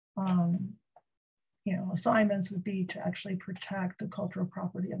assignments would be to actually protect the cultural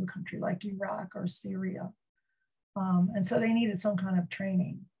property of a country like Iraq or Syria. And so they needed some kind of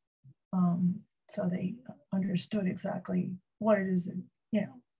training. So they understood exactly what it is that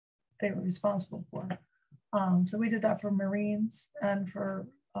they were responsible for. So we did that for Marines and for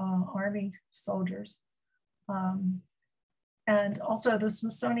Army soldiers. And also the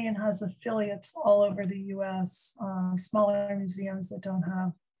Smithsonian has affiliates all over the US, smaller museums that don't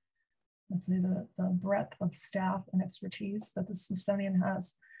have, let's say, the breadth of staff and expertise that the Smithsonian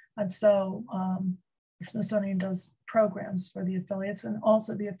has. And so Smithsonian does programs for the affiliates, and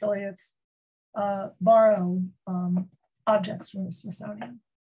also the affiliates borrow objects from the Smithsonian.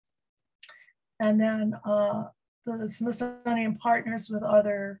 And then the Smithsonian partners with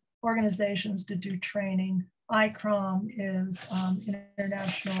other organizations to do training. ICROM is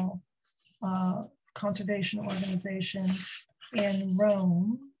International Conservation Organization in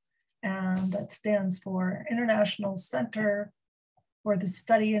Rome, and that stands for International Center for the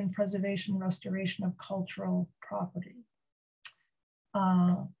Study and Preservation Restoration of Cultural Property.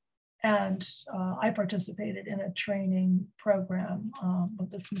 I participated in a training program with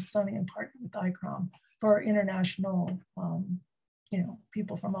the Smithsonian partner with ICROM for international,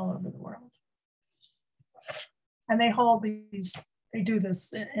 people from all over the world. And they hold these, they do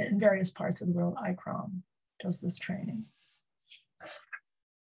this in various parts of the world. ICROM does this training.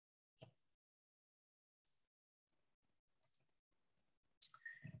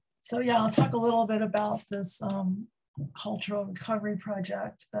 So yeah, I'll talk a little bit about this cultural recovery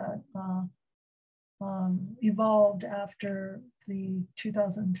project that evolved after the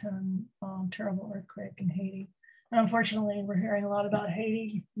 2010 terrible earthquake in Haiti. And unfortunately, we're hearing a lot about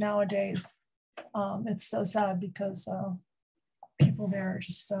Haiti nowadays. It's so sad because people there are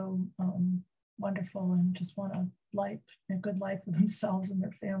just so wonderful and just want a good life for themselves and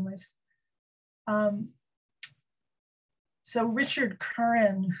their families. So Richard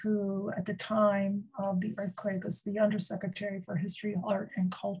Curran, who at the time of the earthquake was the Undersecretary for History, Art,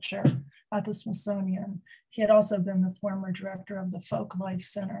 and Culture at the Smithsonian. He had also been the former director of the Folk Life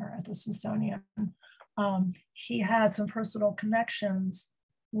Center at the Smithsonian. He had some personal connections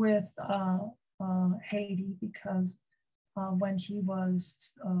with Haiti because when he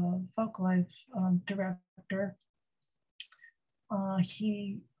was Folk Life director,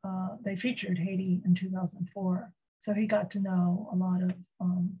 they featured Haiti in 2004. So he got to know a lot of,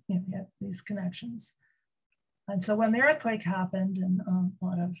 he had these connections. And so when the earthquake happened and a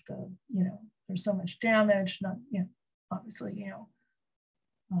lot of the, there's so much damage, not, obviously,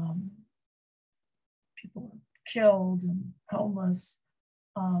 people were killed and homeless,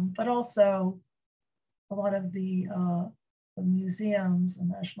 but also a lot of the museums and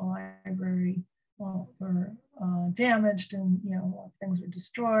National Library were damaged, and, things were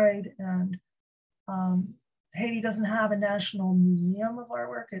destroyed. And Haiti doesn't have a national museum of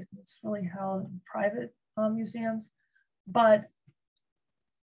artwork. It's really held in private museums, but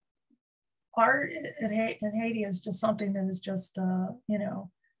art in Haiti is just something that is just,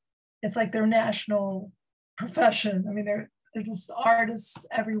 it's like their national profession. I mean, they're just artists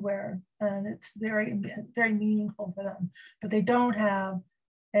everywhere, and it's very, very meaningful for them, but they don't have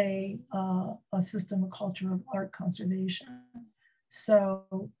a system, a culture of art conservation.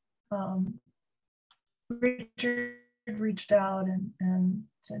 So, Richard reached out and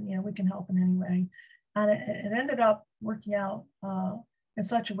said, we can help in any way. And it ended up working out in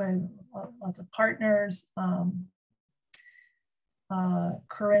such a way, lots of partners.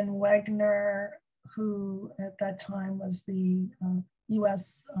 Corinne Wegner, who at that time was the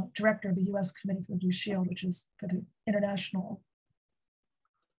US director of the US Committee for the Blue Shield, which is for the international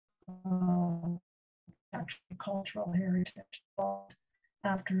cultural heritage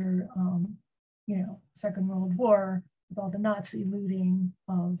after Second World War, with all the Nazi looting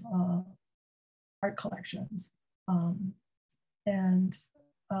of art collections.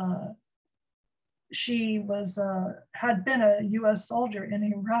 She was had been a US soldier in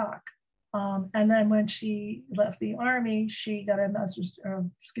Iraq. And then when she left the Army, she got a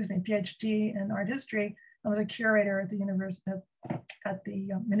PhD in art history and was a curator at the University at the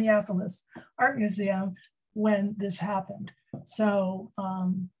Minneapolis Art Museum when this happened. So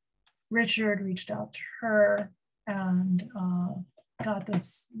Richard reached out to her and got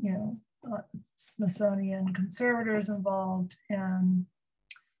this, Smithsonian conservators involved. And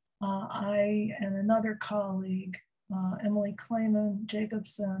I and another colleague, Emily Clayman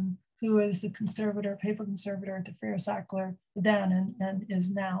Jacobson, who is the paper conservator at the Fair Sackler then and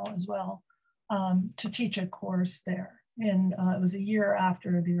is now as well, to teach a course there. And it was a year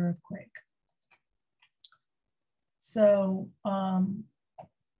after the earthquake. So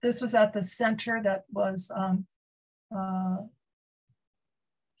this was at the center that was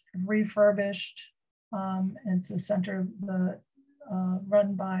refurbished. It's a center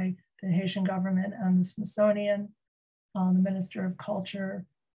run by the Haitian government and the Smithsonian, the Minister of Culture.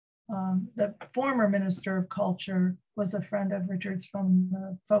 The former Minister of Culture was a friend of Richard's from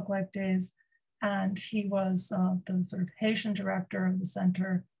the Folk Life days, and he was the sort of Haitian director of the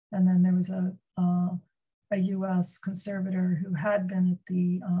center. And then there was a US conservator who had been at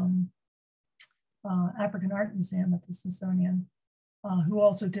the African Art Museum at the Smithsonian. who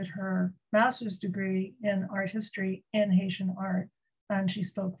also did her master's degree in art history in Haitian art, and she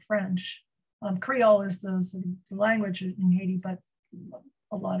spoke French. Creole is the language in Haiti, but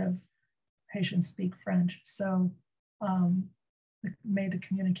a lot of Haitians speak French, so it made the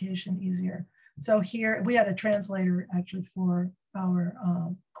communication easier. So here we had a translator actually for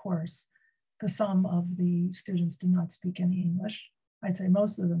our course, because some of the students did not speak any English. I'd say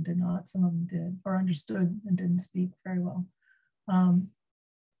most of them did not, some of them did, or understood and didn't speak very well.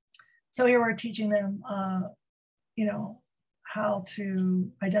 So here we're teaching them, you know, how to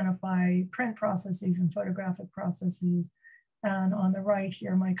identify print processes and photographic processes. And on the right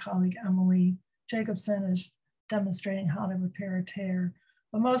here, my colleague Emily Jacobson is demonstrating how to repair a tear.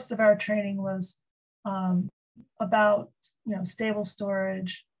 But most of our training was about, you know, stable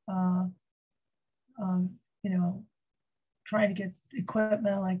storage, you know, trying to get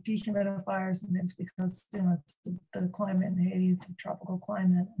equipment like dehumidifiers and things, because, you know, it's the climate in Haiti, it's a tropical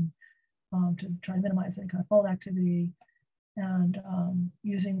climate, and to try to minimize any kind of mold activity. And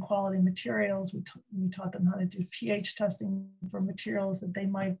using quality materials, we taught them how to do pH testing for materials that they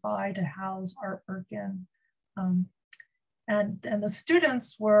might buy to house artwork in. And the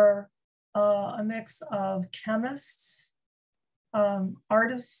students were a mix of chemists,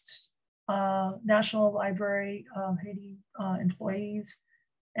 artists, National Library of Haiti employees,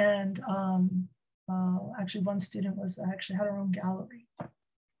 and actually one student actually had her own gallery.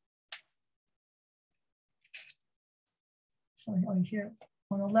 So here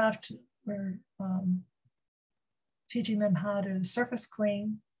on the left, we're teaching them how to surface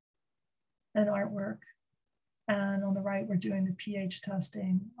clean an artwork. And on the right, we're doing the pH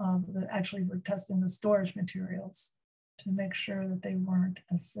testing of actually we're testing the storage materials to make sure that they weren't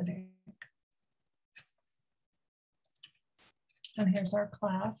acidic. And here's our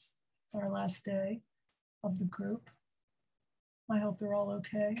class. It's our last day of the group. I hope they're all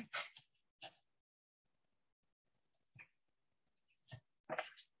okay.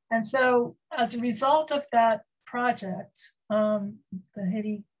 And so as a result of that project, the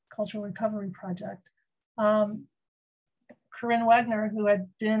Haiti Cultural Recovery Project, Corinne Wagner, who had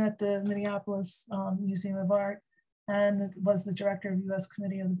been at the Minneapolis Museum of Art and was the director of US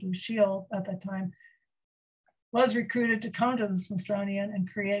Committee of the Blue Shield at that time, was recruited to come to the Smithsonian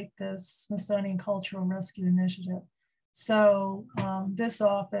and create this Smithsonian Cultural Rescue Initiative. So this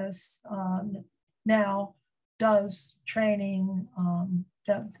office now does training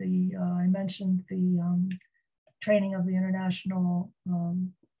that I mentioned the training of the international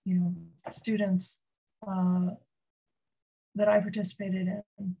you know, students that I participated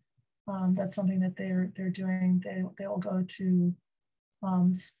in. That's something that they're doing. They'll go to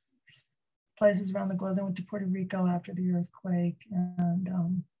places around the globe. They went to Puerto Rico after the earthquake, and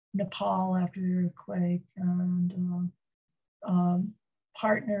Nepal after the earthquake, and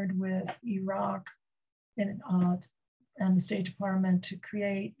partnered with Iraq and the State Department to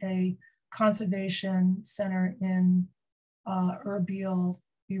create a conservation center in Erbil,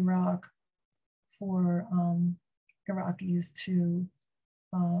 Iraq, for Iraqis to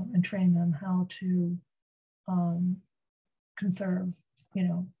and train them how to conserve, you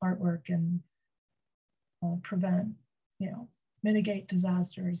know, artwork and prevent, you know, mitigate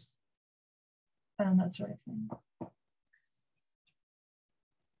disasters and that sort of thing.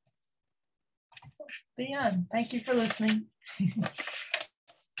 The end. Thank you for listening.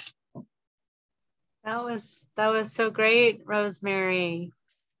 That was so great, Rosemary.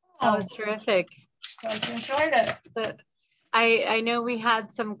 That was terrific. I enjoyed it. But I know we had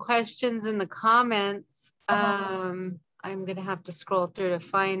some questions in the comments. I'm gonna have to scroll through to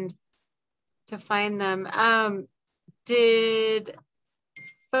find them. Did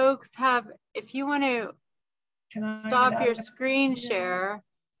folks have, if you want to stop your screen share,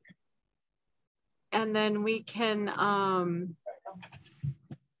 and then we can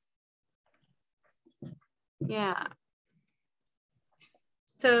yeah.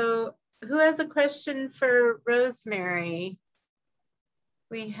 So who has a question for Rosemary?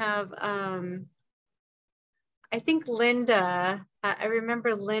 We have, I think Linda, I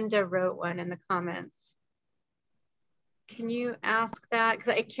remember Linda wrote one in the comments. Can you ask that? Because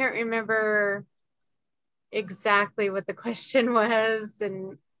I can't remember exactly what the question was,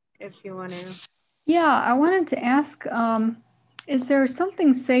 and if you want to. Yeah, I wanted to ask, is there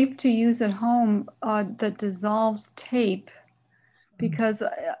something safe to use at home that dissolves tape? Because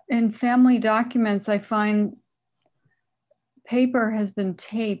in family documents, I find paper has been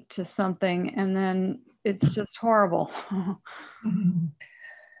taped to something and then it's just horrible.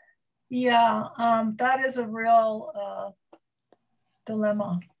 Yeah, that is a real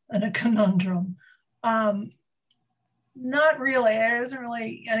dilemma and a conundrum. Not really. There isn't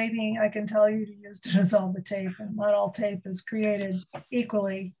really anything I can tell you to use to dissolve the tape, and not all tape is created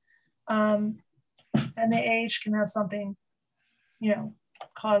equally. And the age can have something, you know,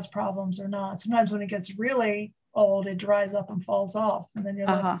 cause problems or not. Sometimes when it gets really old, it dries up and falls off, and then you're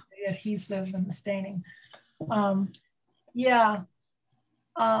left with the adhesive and the staining. Yeah,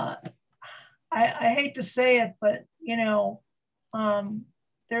 I hate to say it, but you know,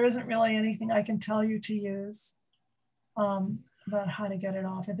 there isn't really anything I can tell you to use about how to get it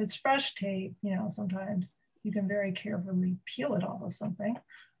off. If it's fresh tape, you know, sometimes you can very carefully peel it off of something.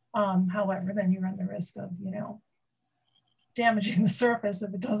 However, then you run the risk of, you know, damaging the surface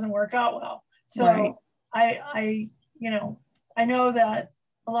if it doesn't work out well. So right. You know, I know that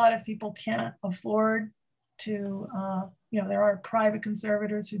a lot of people can't afford to, you know, there are private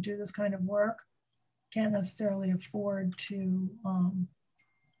conservators who do this kind of work, can't necessarily afford to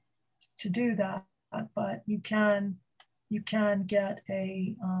do that, but you can get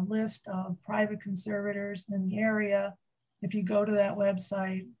a list of private conservators in the area. If you go to that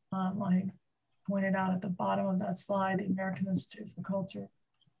website, I pointed out at the bottom of that slide, the American Institute for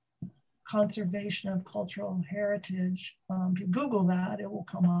Conservation of Cultural Heritage. If you Google that, it will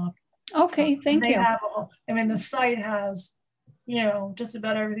come up. Okay, thank you. I mean, the site has, you know, just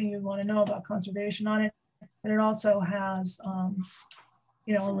about everything you want to know about conservation on it, but it also has,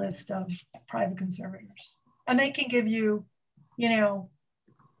 you know, a list of private conservators. And they can give you, you know,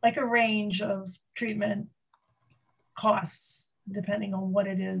 like a range of treatment costs, depending on what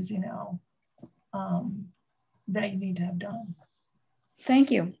it is, you know, that you need to have done. Thank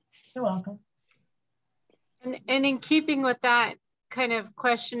you. You're welcome. And in keeping with that kind of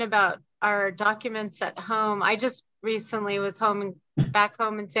question about our documents at home, I just recently was back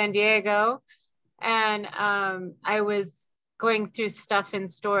home in San Diego, and I was going through stuff in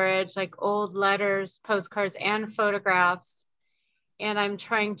storage, like old letters, postcards, and photographs. And I'm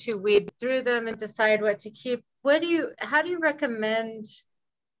trying to weed through them and decide what to keep. How do you recommend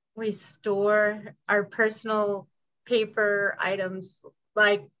we store our personal paper items,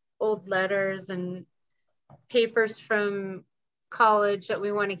 like old letters and papers from college that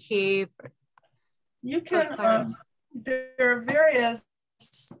we want to keep? You can, there are various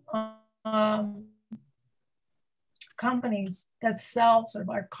companies that sell sort of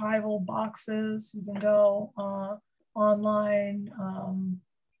archival boxes. You can go online.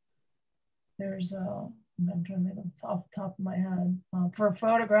 There's I'm trying to think off the top of my head. For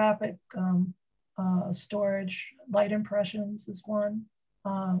photographic storage, light impressions is one.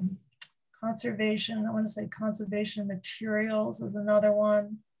 Conservation, I want to say conservation materials is another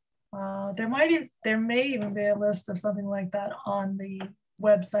one. There may even be a list of something like that on the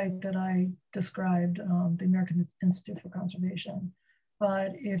website that I described, the American Institute for Conservation.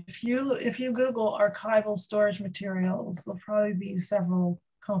 But if you Google archival storage materials, there'll probably be several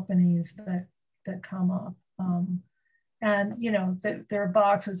companies that come up. And you know, there are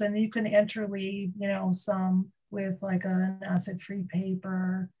boxes, and you can interleave, you know, some with like an acid-free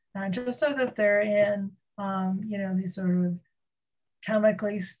paper, just so that they're in, you know, these sort of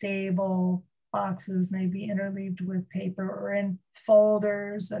chemically stable boxes, may be interleaved with paper, or in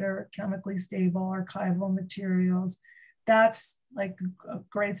folders that are chemically stable archival materials. That's like a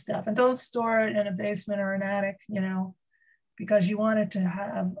great step. And don't store it in a basement or an attic, you know, because you want it to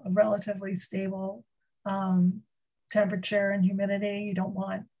have a relatively stable temperature and humidity. You don't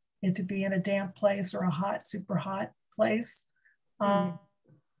want it to be in a damp place or a hot, super hot place. And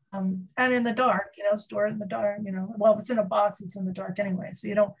in the dark, you know, store it in the dark, you know, well, if it's in a box, it's in the dark anyway. So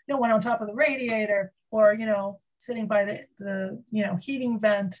you don't want it on top of the radiator, or, you know, sitting by the you know, heating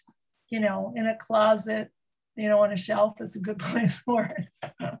vent, you know, in a closet, you know, on a shelf is a good place for it.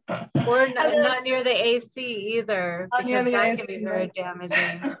 Or not near the AC either, because that can be very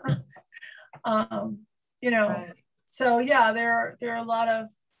damaging. You know, right. So yeah, there are a lot of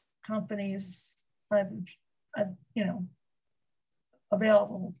companies, you know,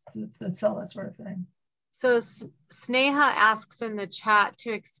 available that sell that sort of thing. So Sneha asks in the chat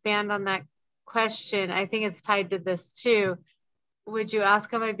to expand on that question. I think it's tied to this too. Would you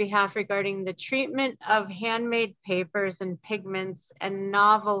ask on my behalf regarding the treatment of handmade papers and pigments and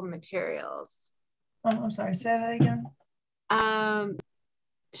novel materials? I'm sorry, say that again.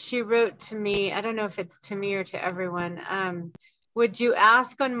 She wrote to me, I don't know if it's to me or to everyone. Would you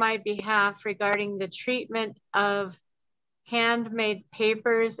ask on my behalf regarding the treatment of handmade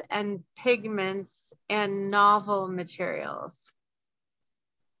papers and pigments and novel materials?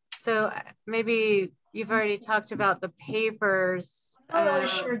 So maybe you've already talked about the papers. I'm not really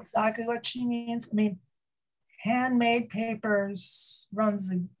sure exactly what she means. I mean, handmade papers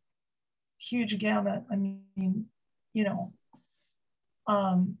runs a huge gamut. I mean, you know,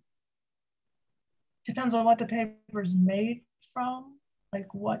 depends on what the paper is made from,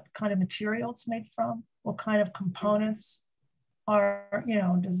 like what kind of material it's made from, what kind of components are, you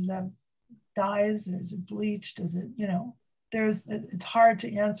know, does it have dyes, or is it bleached, is it, you know, it's hard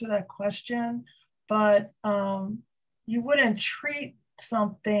to answer that question, but you wouldn't treat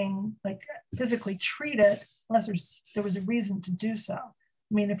something, like physically treat it, unless there was a reason to do so.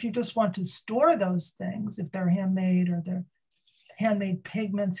 I mean, if you just want to store those things, if they're handmade or they're handmade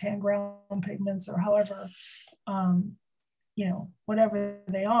pigments, hand ground pigments, or however, you know, whatever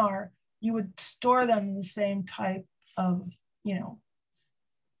they are, you would store them in the same type of, you know,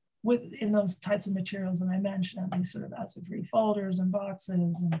 in those types of materials that I mentioned, these sort of acid-free folders and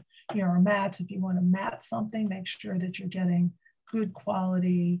boxes, and, you know, or mats. If you want to mat something, make sure that you're getting good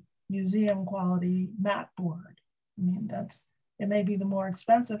quality, museum quality mat board. I mean, it may be the more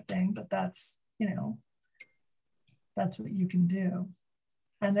expensive thing, but that's, you know, that's what you can do.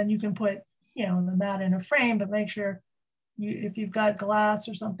 And then you can put, you know, the mat in a frame, but make sure if you've got glass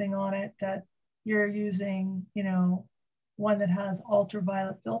or something on it, that you're using, you know, one that has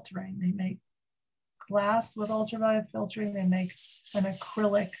ultraviolet filtering. They make glass with ultraviolet filtering. They make an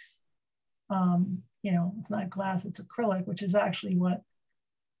acrylic, you know, it's not glass, it's acrylic, which is actually what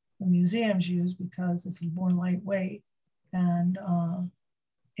the museums use because it's more lightweight and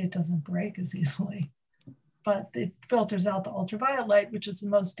it doesn't break as easily. But it filters out the ultraviolet light, which is the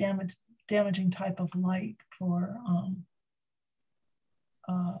most damaging type of light for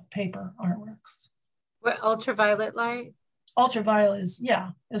paper artworks. What, ultraviolet light? Ultraviolet is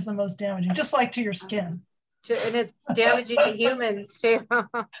the most damaging, just like to your skin. And it's damaging to humans too.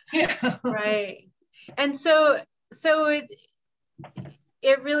 Yeah. Right. And so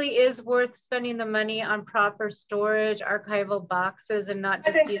it really is worth spending the money on proper storage, archival boxes, and not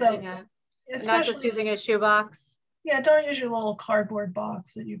just using a shoebox. Yeah, don't use your little cardboard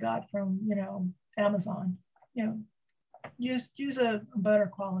box that you got from, you know, Amazon. You know, use a better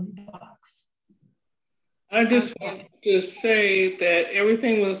quality box. I just want to say that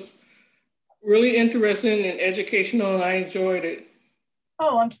everything was really interesting and educational, and I enjoyed it.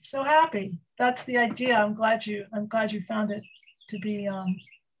 Oh, I'm so happy. That's the idea. I'm glad you found it to be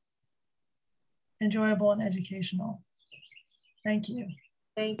enjoyable and educational. Thank you.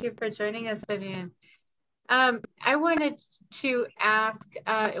 Thank you for joining us, Vivian. I wanted to ask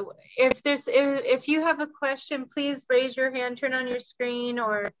if you have a question, please raise your hand, turn on your screen,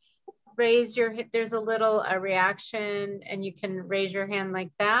 or there's a little reaction, and you can raise your hand like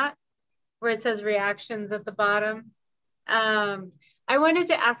that, where it says reactions at the bottom. I wanted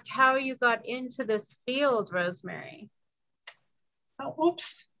to ask how you got into this field, Rosemary. Oh,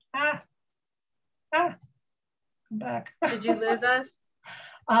 oops. I'm back. Did you lose us?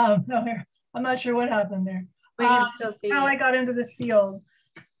 No, here. I'm not sure what happened there. We can still see how you. I got into the field.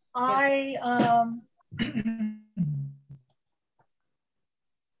 I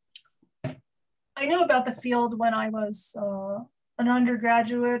knew about the field when I was an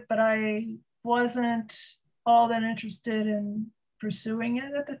undergraduate, but I wasn't all that interested in pursuing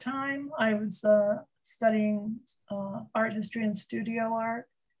it at the time. I was studying art history and studio art.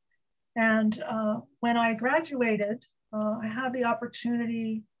 And when I graduated, I had the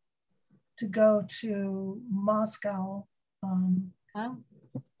opportunity to go to Moscow,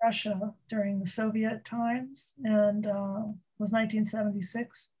 Russia during the Soviet times, and it was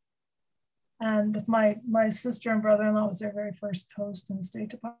 1976. And with my sister and brother-in-law, was their very first post in the State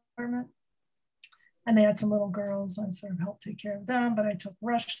Department. And they had some little girls, and I sort of helped take care of them, but I took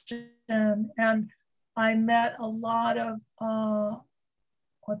Russian, and I met a lot of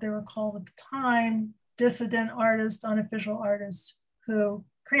what they were called at the time, dissident artists, unofficial artists, who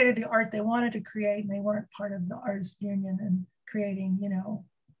created the art they wanted to create, and they weren't part of the artist union and creating, you know,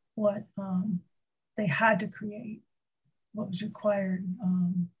 what they had to create, what was required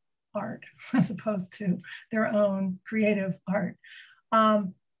art, as opposed to their own creative art.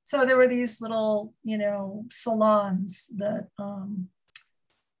 So there were these little, you know, salons that,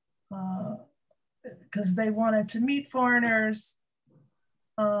 because they wanted to meet foreigners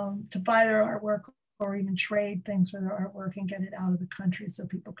to buy their artwork or even trade things for their artwork and get it out of the country so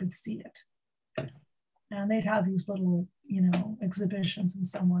people could see it. And they'd have these little, you know, exhibitions in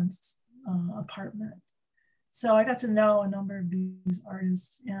someone's apartment. So I got to know a number of these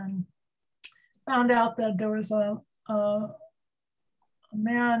artists and found out that there was a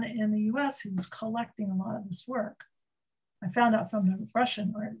man in the US who was collecting a lot of this work. I found out from the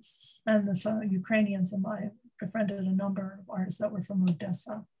Russian artists and the Ukrainians, and I befriended a number of artists that were from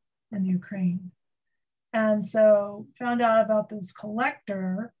Odessa in Ukraine. And so found out about this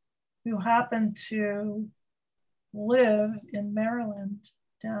collector who happened to live in Maryland,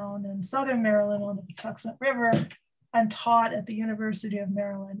 down in Southern Maryland on the Patuxent River, and taught at the University of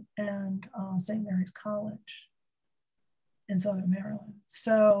Maryland and St. Mary's College in Southern Maryland.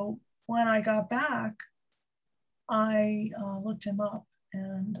 So when I got back, I looked him up,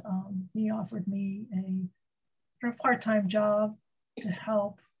 and he offered me a part-time job to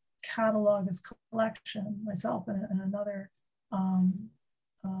help catalog his collection, myself and another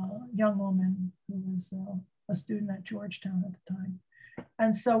young woman who was a student at Georgetown at the time.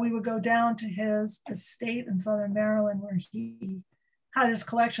 And so we would go down to his estate in Southern Maryland, where he had his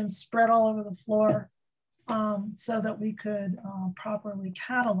collection spread all over the floor, so that we could properly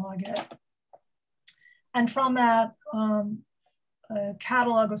catalog it. And from that, a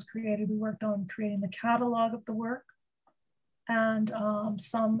catalog was created. We worked on creating the catalog of the work, and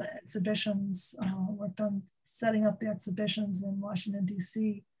some exhibitions, worked on setting up the exhibitions in Washington,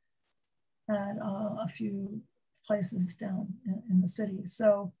 D.C. at a few places down in the city.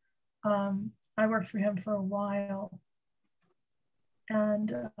 So I worked for him for a while.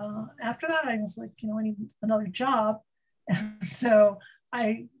 And after that, I was like, I need another job. And so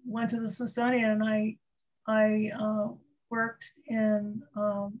I went to the Smithsonian, and I worked in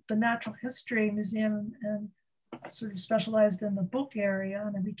the Natural History Museum and sort of specialized in the book area,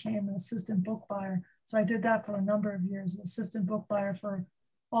 and I became an assistant book buyer. So I did that for a number of years, an assistant book buyer for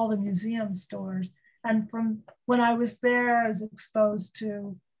all the museum stores. And from when I was there, I was exposed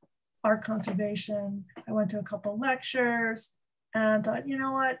to art conservation. I went to a couple lectures and thought, you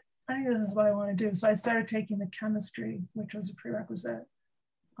know what, I think this is what I want to do. So I started taking the chemistry, which was a prerequisite,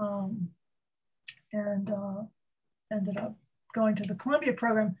 and ended up going to the Columbia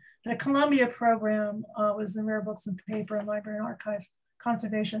program. The Columbia program was in Rare Books and Paper and Library and Archives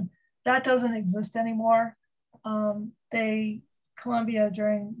Conservation. That doesn't exist anymore. Columbia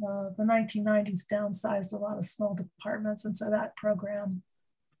during the 1990s downsized a lot of small departments, and so that program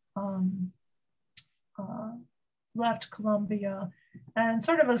left Columbia, and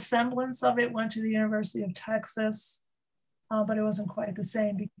sort of a semblance of it went to the University of Texas, but it wasn't quite the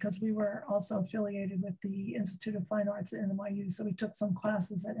same because we were also affiliated with the Institute of Fine Arts at NYU. So we took some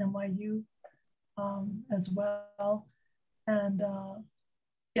classes at NYU as well. And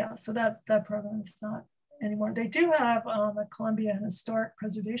yeah, so that program is not anymore. They do have a Columbia Historic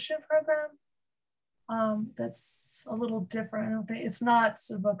Preservation program that's a little different. I don't think it's not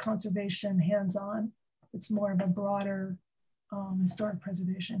sort of a conservation hands-on. It's more of a broader historic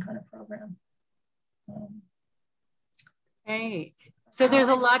preservation kind of program. Right. So there's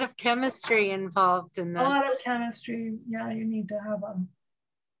a lot of chemistry involved in this. A lot of chemistry. Yeah, you need to have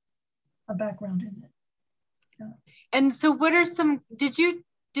a background in it. Yeah. And so what are some, did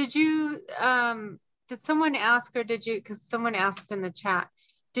someone ask, or did you, because someone asked in the chat,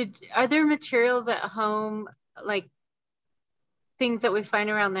 are there materials at home, like things that we find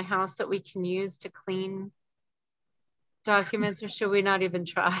around the house that we can use to clean documents, or should we not even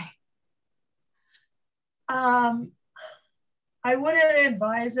try? I wouldn't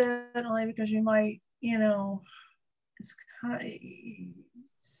advise it, only because you might, it's kind of,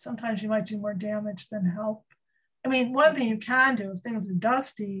 sometimes you might do more damage than help. I mean, one thing you can do if things are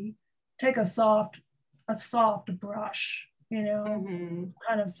dusty, take a soft brush, kind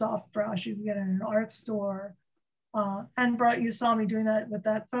of soft brush you can get in an art store. And you saw me doing that with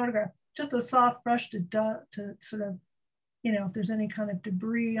that photograph. Just a soft brush to sort of, if there's any kind of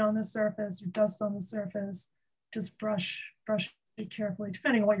debris on the surface or dust on the surface, just brush it carefully,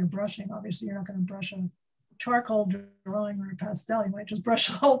 depending on what you're brushing. Obviously, you're not going to brush a charcoal drawing or a pastel. You might just brush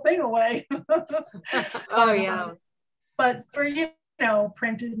the whole thing away. Oh, yeah. But for,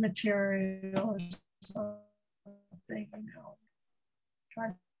 printed material or something, try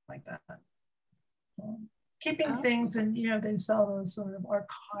something like that. Keeping things, and they sell those sort of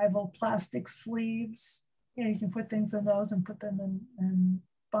archival plastic sleeves. You can put things in those and put them in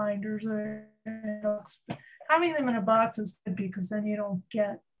binders or books. Having them in a box is good because then you don't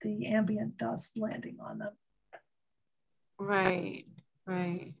get the ambient dust landing on them. Right.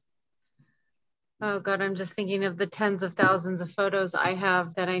 Oh God, I'm just thinking of the tens of thousands of photos I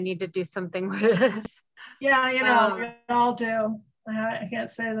have that I need to do something with. Yeah, we all do. I can't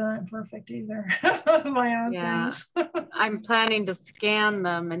say that I'm perfect either. My own things. I'm planning to scan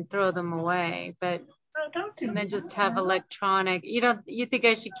them and throw them away, but and then just have electronic. You think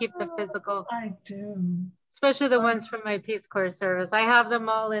I should keep the physical? I do. Especially the ones from my Peace Corps service. I have them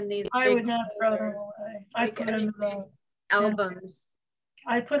all in these. I would not throw them away. I put them in albums.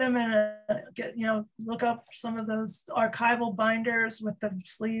 I put them in look up some of those archival binders with the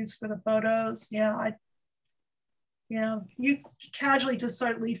sleeves for the photos. Yeah, you casually just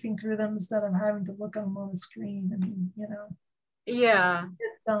start leafing through them instead of having to look at them on the screen. I mean, Yeah.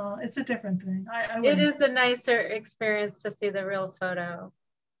 It's a different thing. It is a nicer experience to see the real photo.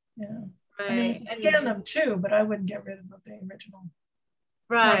 Yeah. Right. I mean, you can scan them too, but I wouldn't get rid of the original.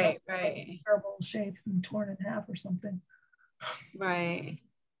 Right, right. Terrible shape and torn in half or something. Right.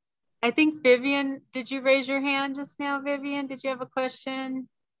 I think Vivian, did you raise your hand just now, Vivian? Did you have a question?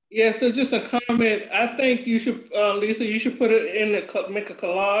 Yeah, so just a comment. I think you should, Lisa, you should put it in make a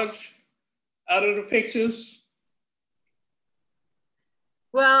collage out of the pictures.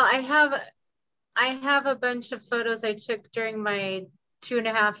 Well, I have a bunch of photos I took during my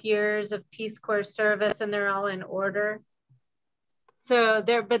 2.5 years of Peace Corps service, and they're all in order. So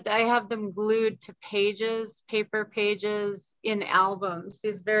but I have them glued to pages, paper pages in albums,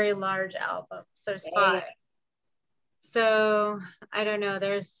 these very large albums. There's 5. So I don't know,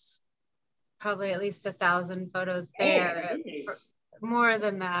 there's probably at least 1,000 photos there. More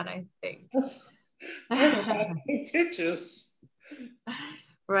than that, I think. That's a lot of pictures.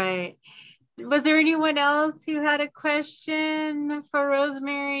 Right. Was there anyone else who had a question for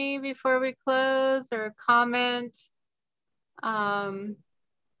Rosemary before we close, or a comment?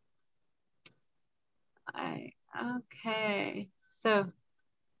 Okay, so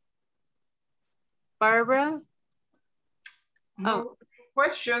Barbara? No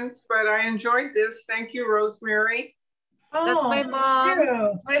questions, but I enjoyed this. Thank you, Rosemary. That's my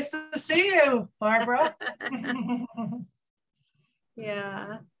mom. Nice to see you, Barbara.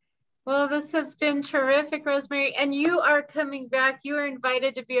 Yeah. Well, this has been terrific, Rosemary. And you are coming back. You are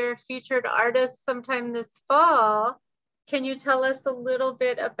invited to be our featured artist sometime this fall. Can you tell us a little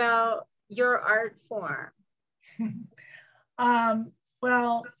bit about your art form?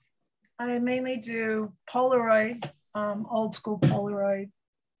 Well, I mainly do Polaroid, old school Polaroid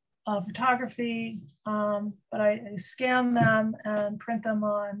photography, but I scan them and print them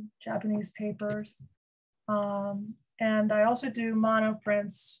on Japanese papers. And I also do mono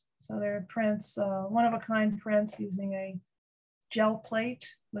prints. So they're prints, one-of-a-kind prints using a gel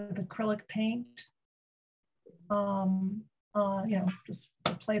plate with acrylic paint. Just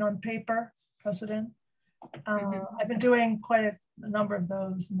a plate on paper, press it in. I've been doing quite a number of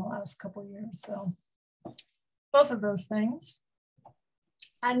those in the last couple of years. So both of those things.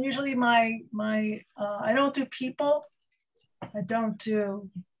 And usually I don't do people. I don't do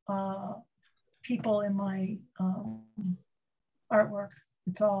people in my artwork.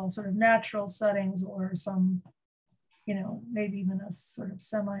 It's all sort of natural settings or some, maybe even a sort of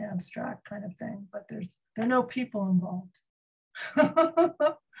semi-abstract kind of thing, but there are no people involved.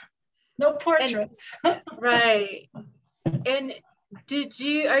 No portraits. Right. And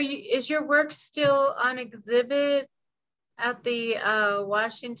is your work still on exhibit at the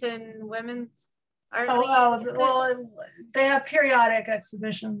Washington Women's Art League? Well, they have periodic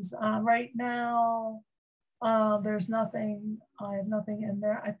exhibitions. Right now, there's nothing. I have nothing in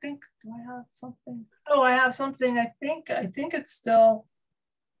there. I think, do I have something? Oh, I have something. I think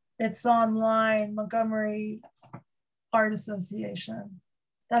it's online, Montgomery Art Association.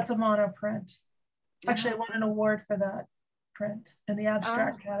 That's a monoprint. Actually, I won an award for that print in the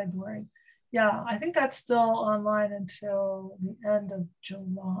abstract category. Yeah, I think that's still online until the end of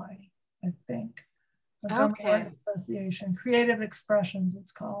July, I think. Montgomery Art Association, Creative Expressions,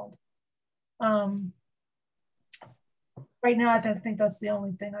 it's called. Right now, I think that's the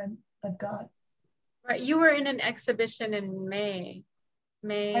only thing I've got. Right, you were in an exhibition in May.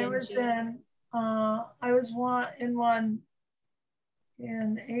 I was in one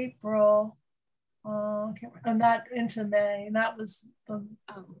in April, and that into May, and that was the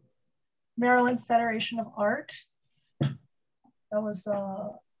Maryland Federation of Art. That was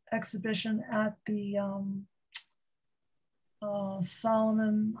an exhibition at the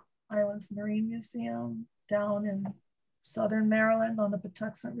Solomon Islands Marine Museum down in Southern Maryland on the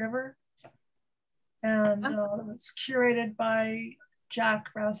Patuxent River. And it was curated by Jack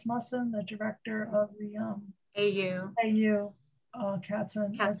Rasmussen, the director of the AU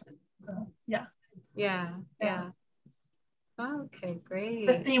Katzen. Yeah. Okay, great.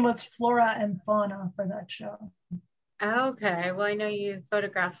 The theme was flora and fauna for that show. Okay, well, I know you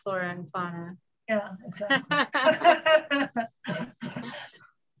photograph flora and fauna. Yeah, exactly.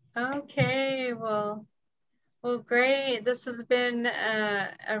 Okay, well, great. This has been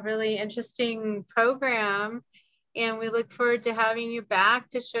a really interesting program, and we look forward to having you back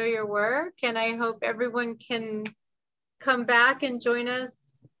to show your work. And I hope everyone can come back and join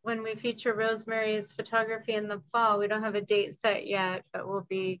us when we feature Rosemary's photography in the fall. We don't have a date set yet, but we'll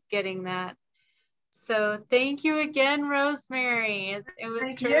be getting that. So thank you again, Rosemary. It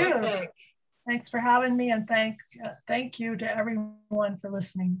was terrific. Thanks for having me, and thank you to everyone for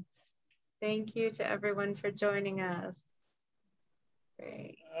listening. Thank you to everyone for joining us.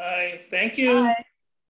 Great. All right, thank you. Bye.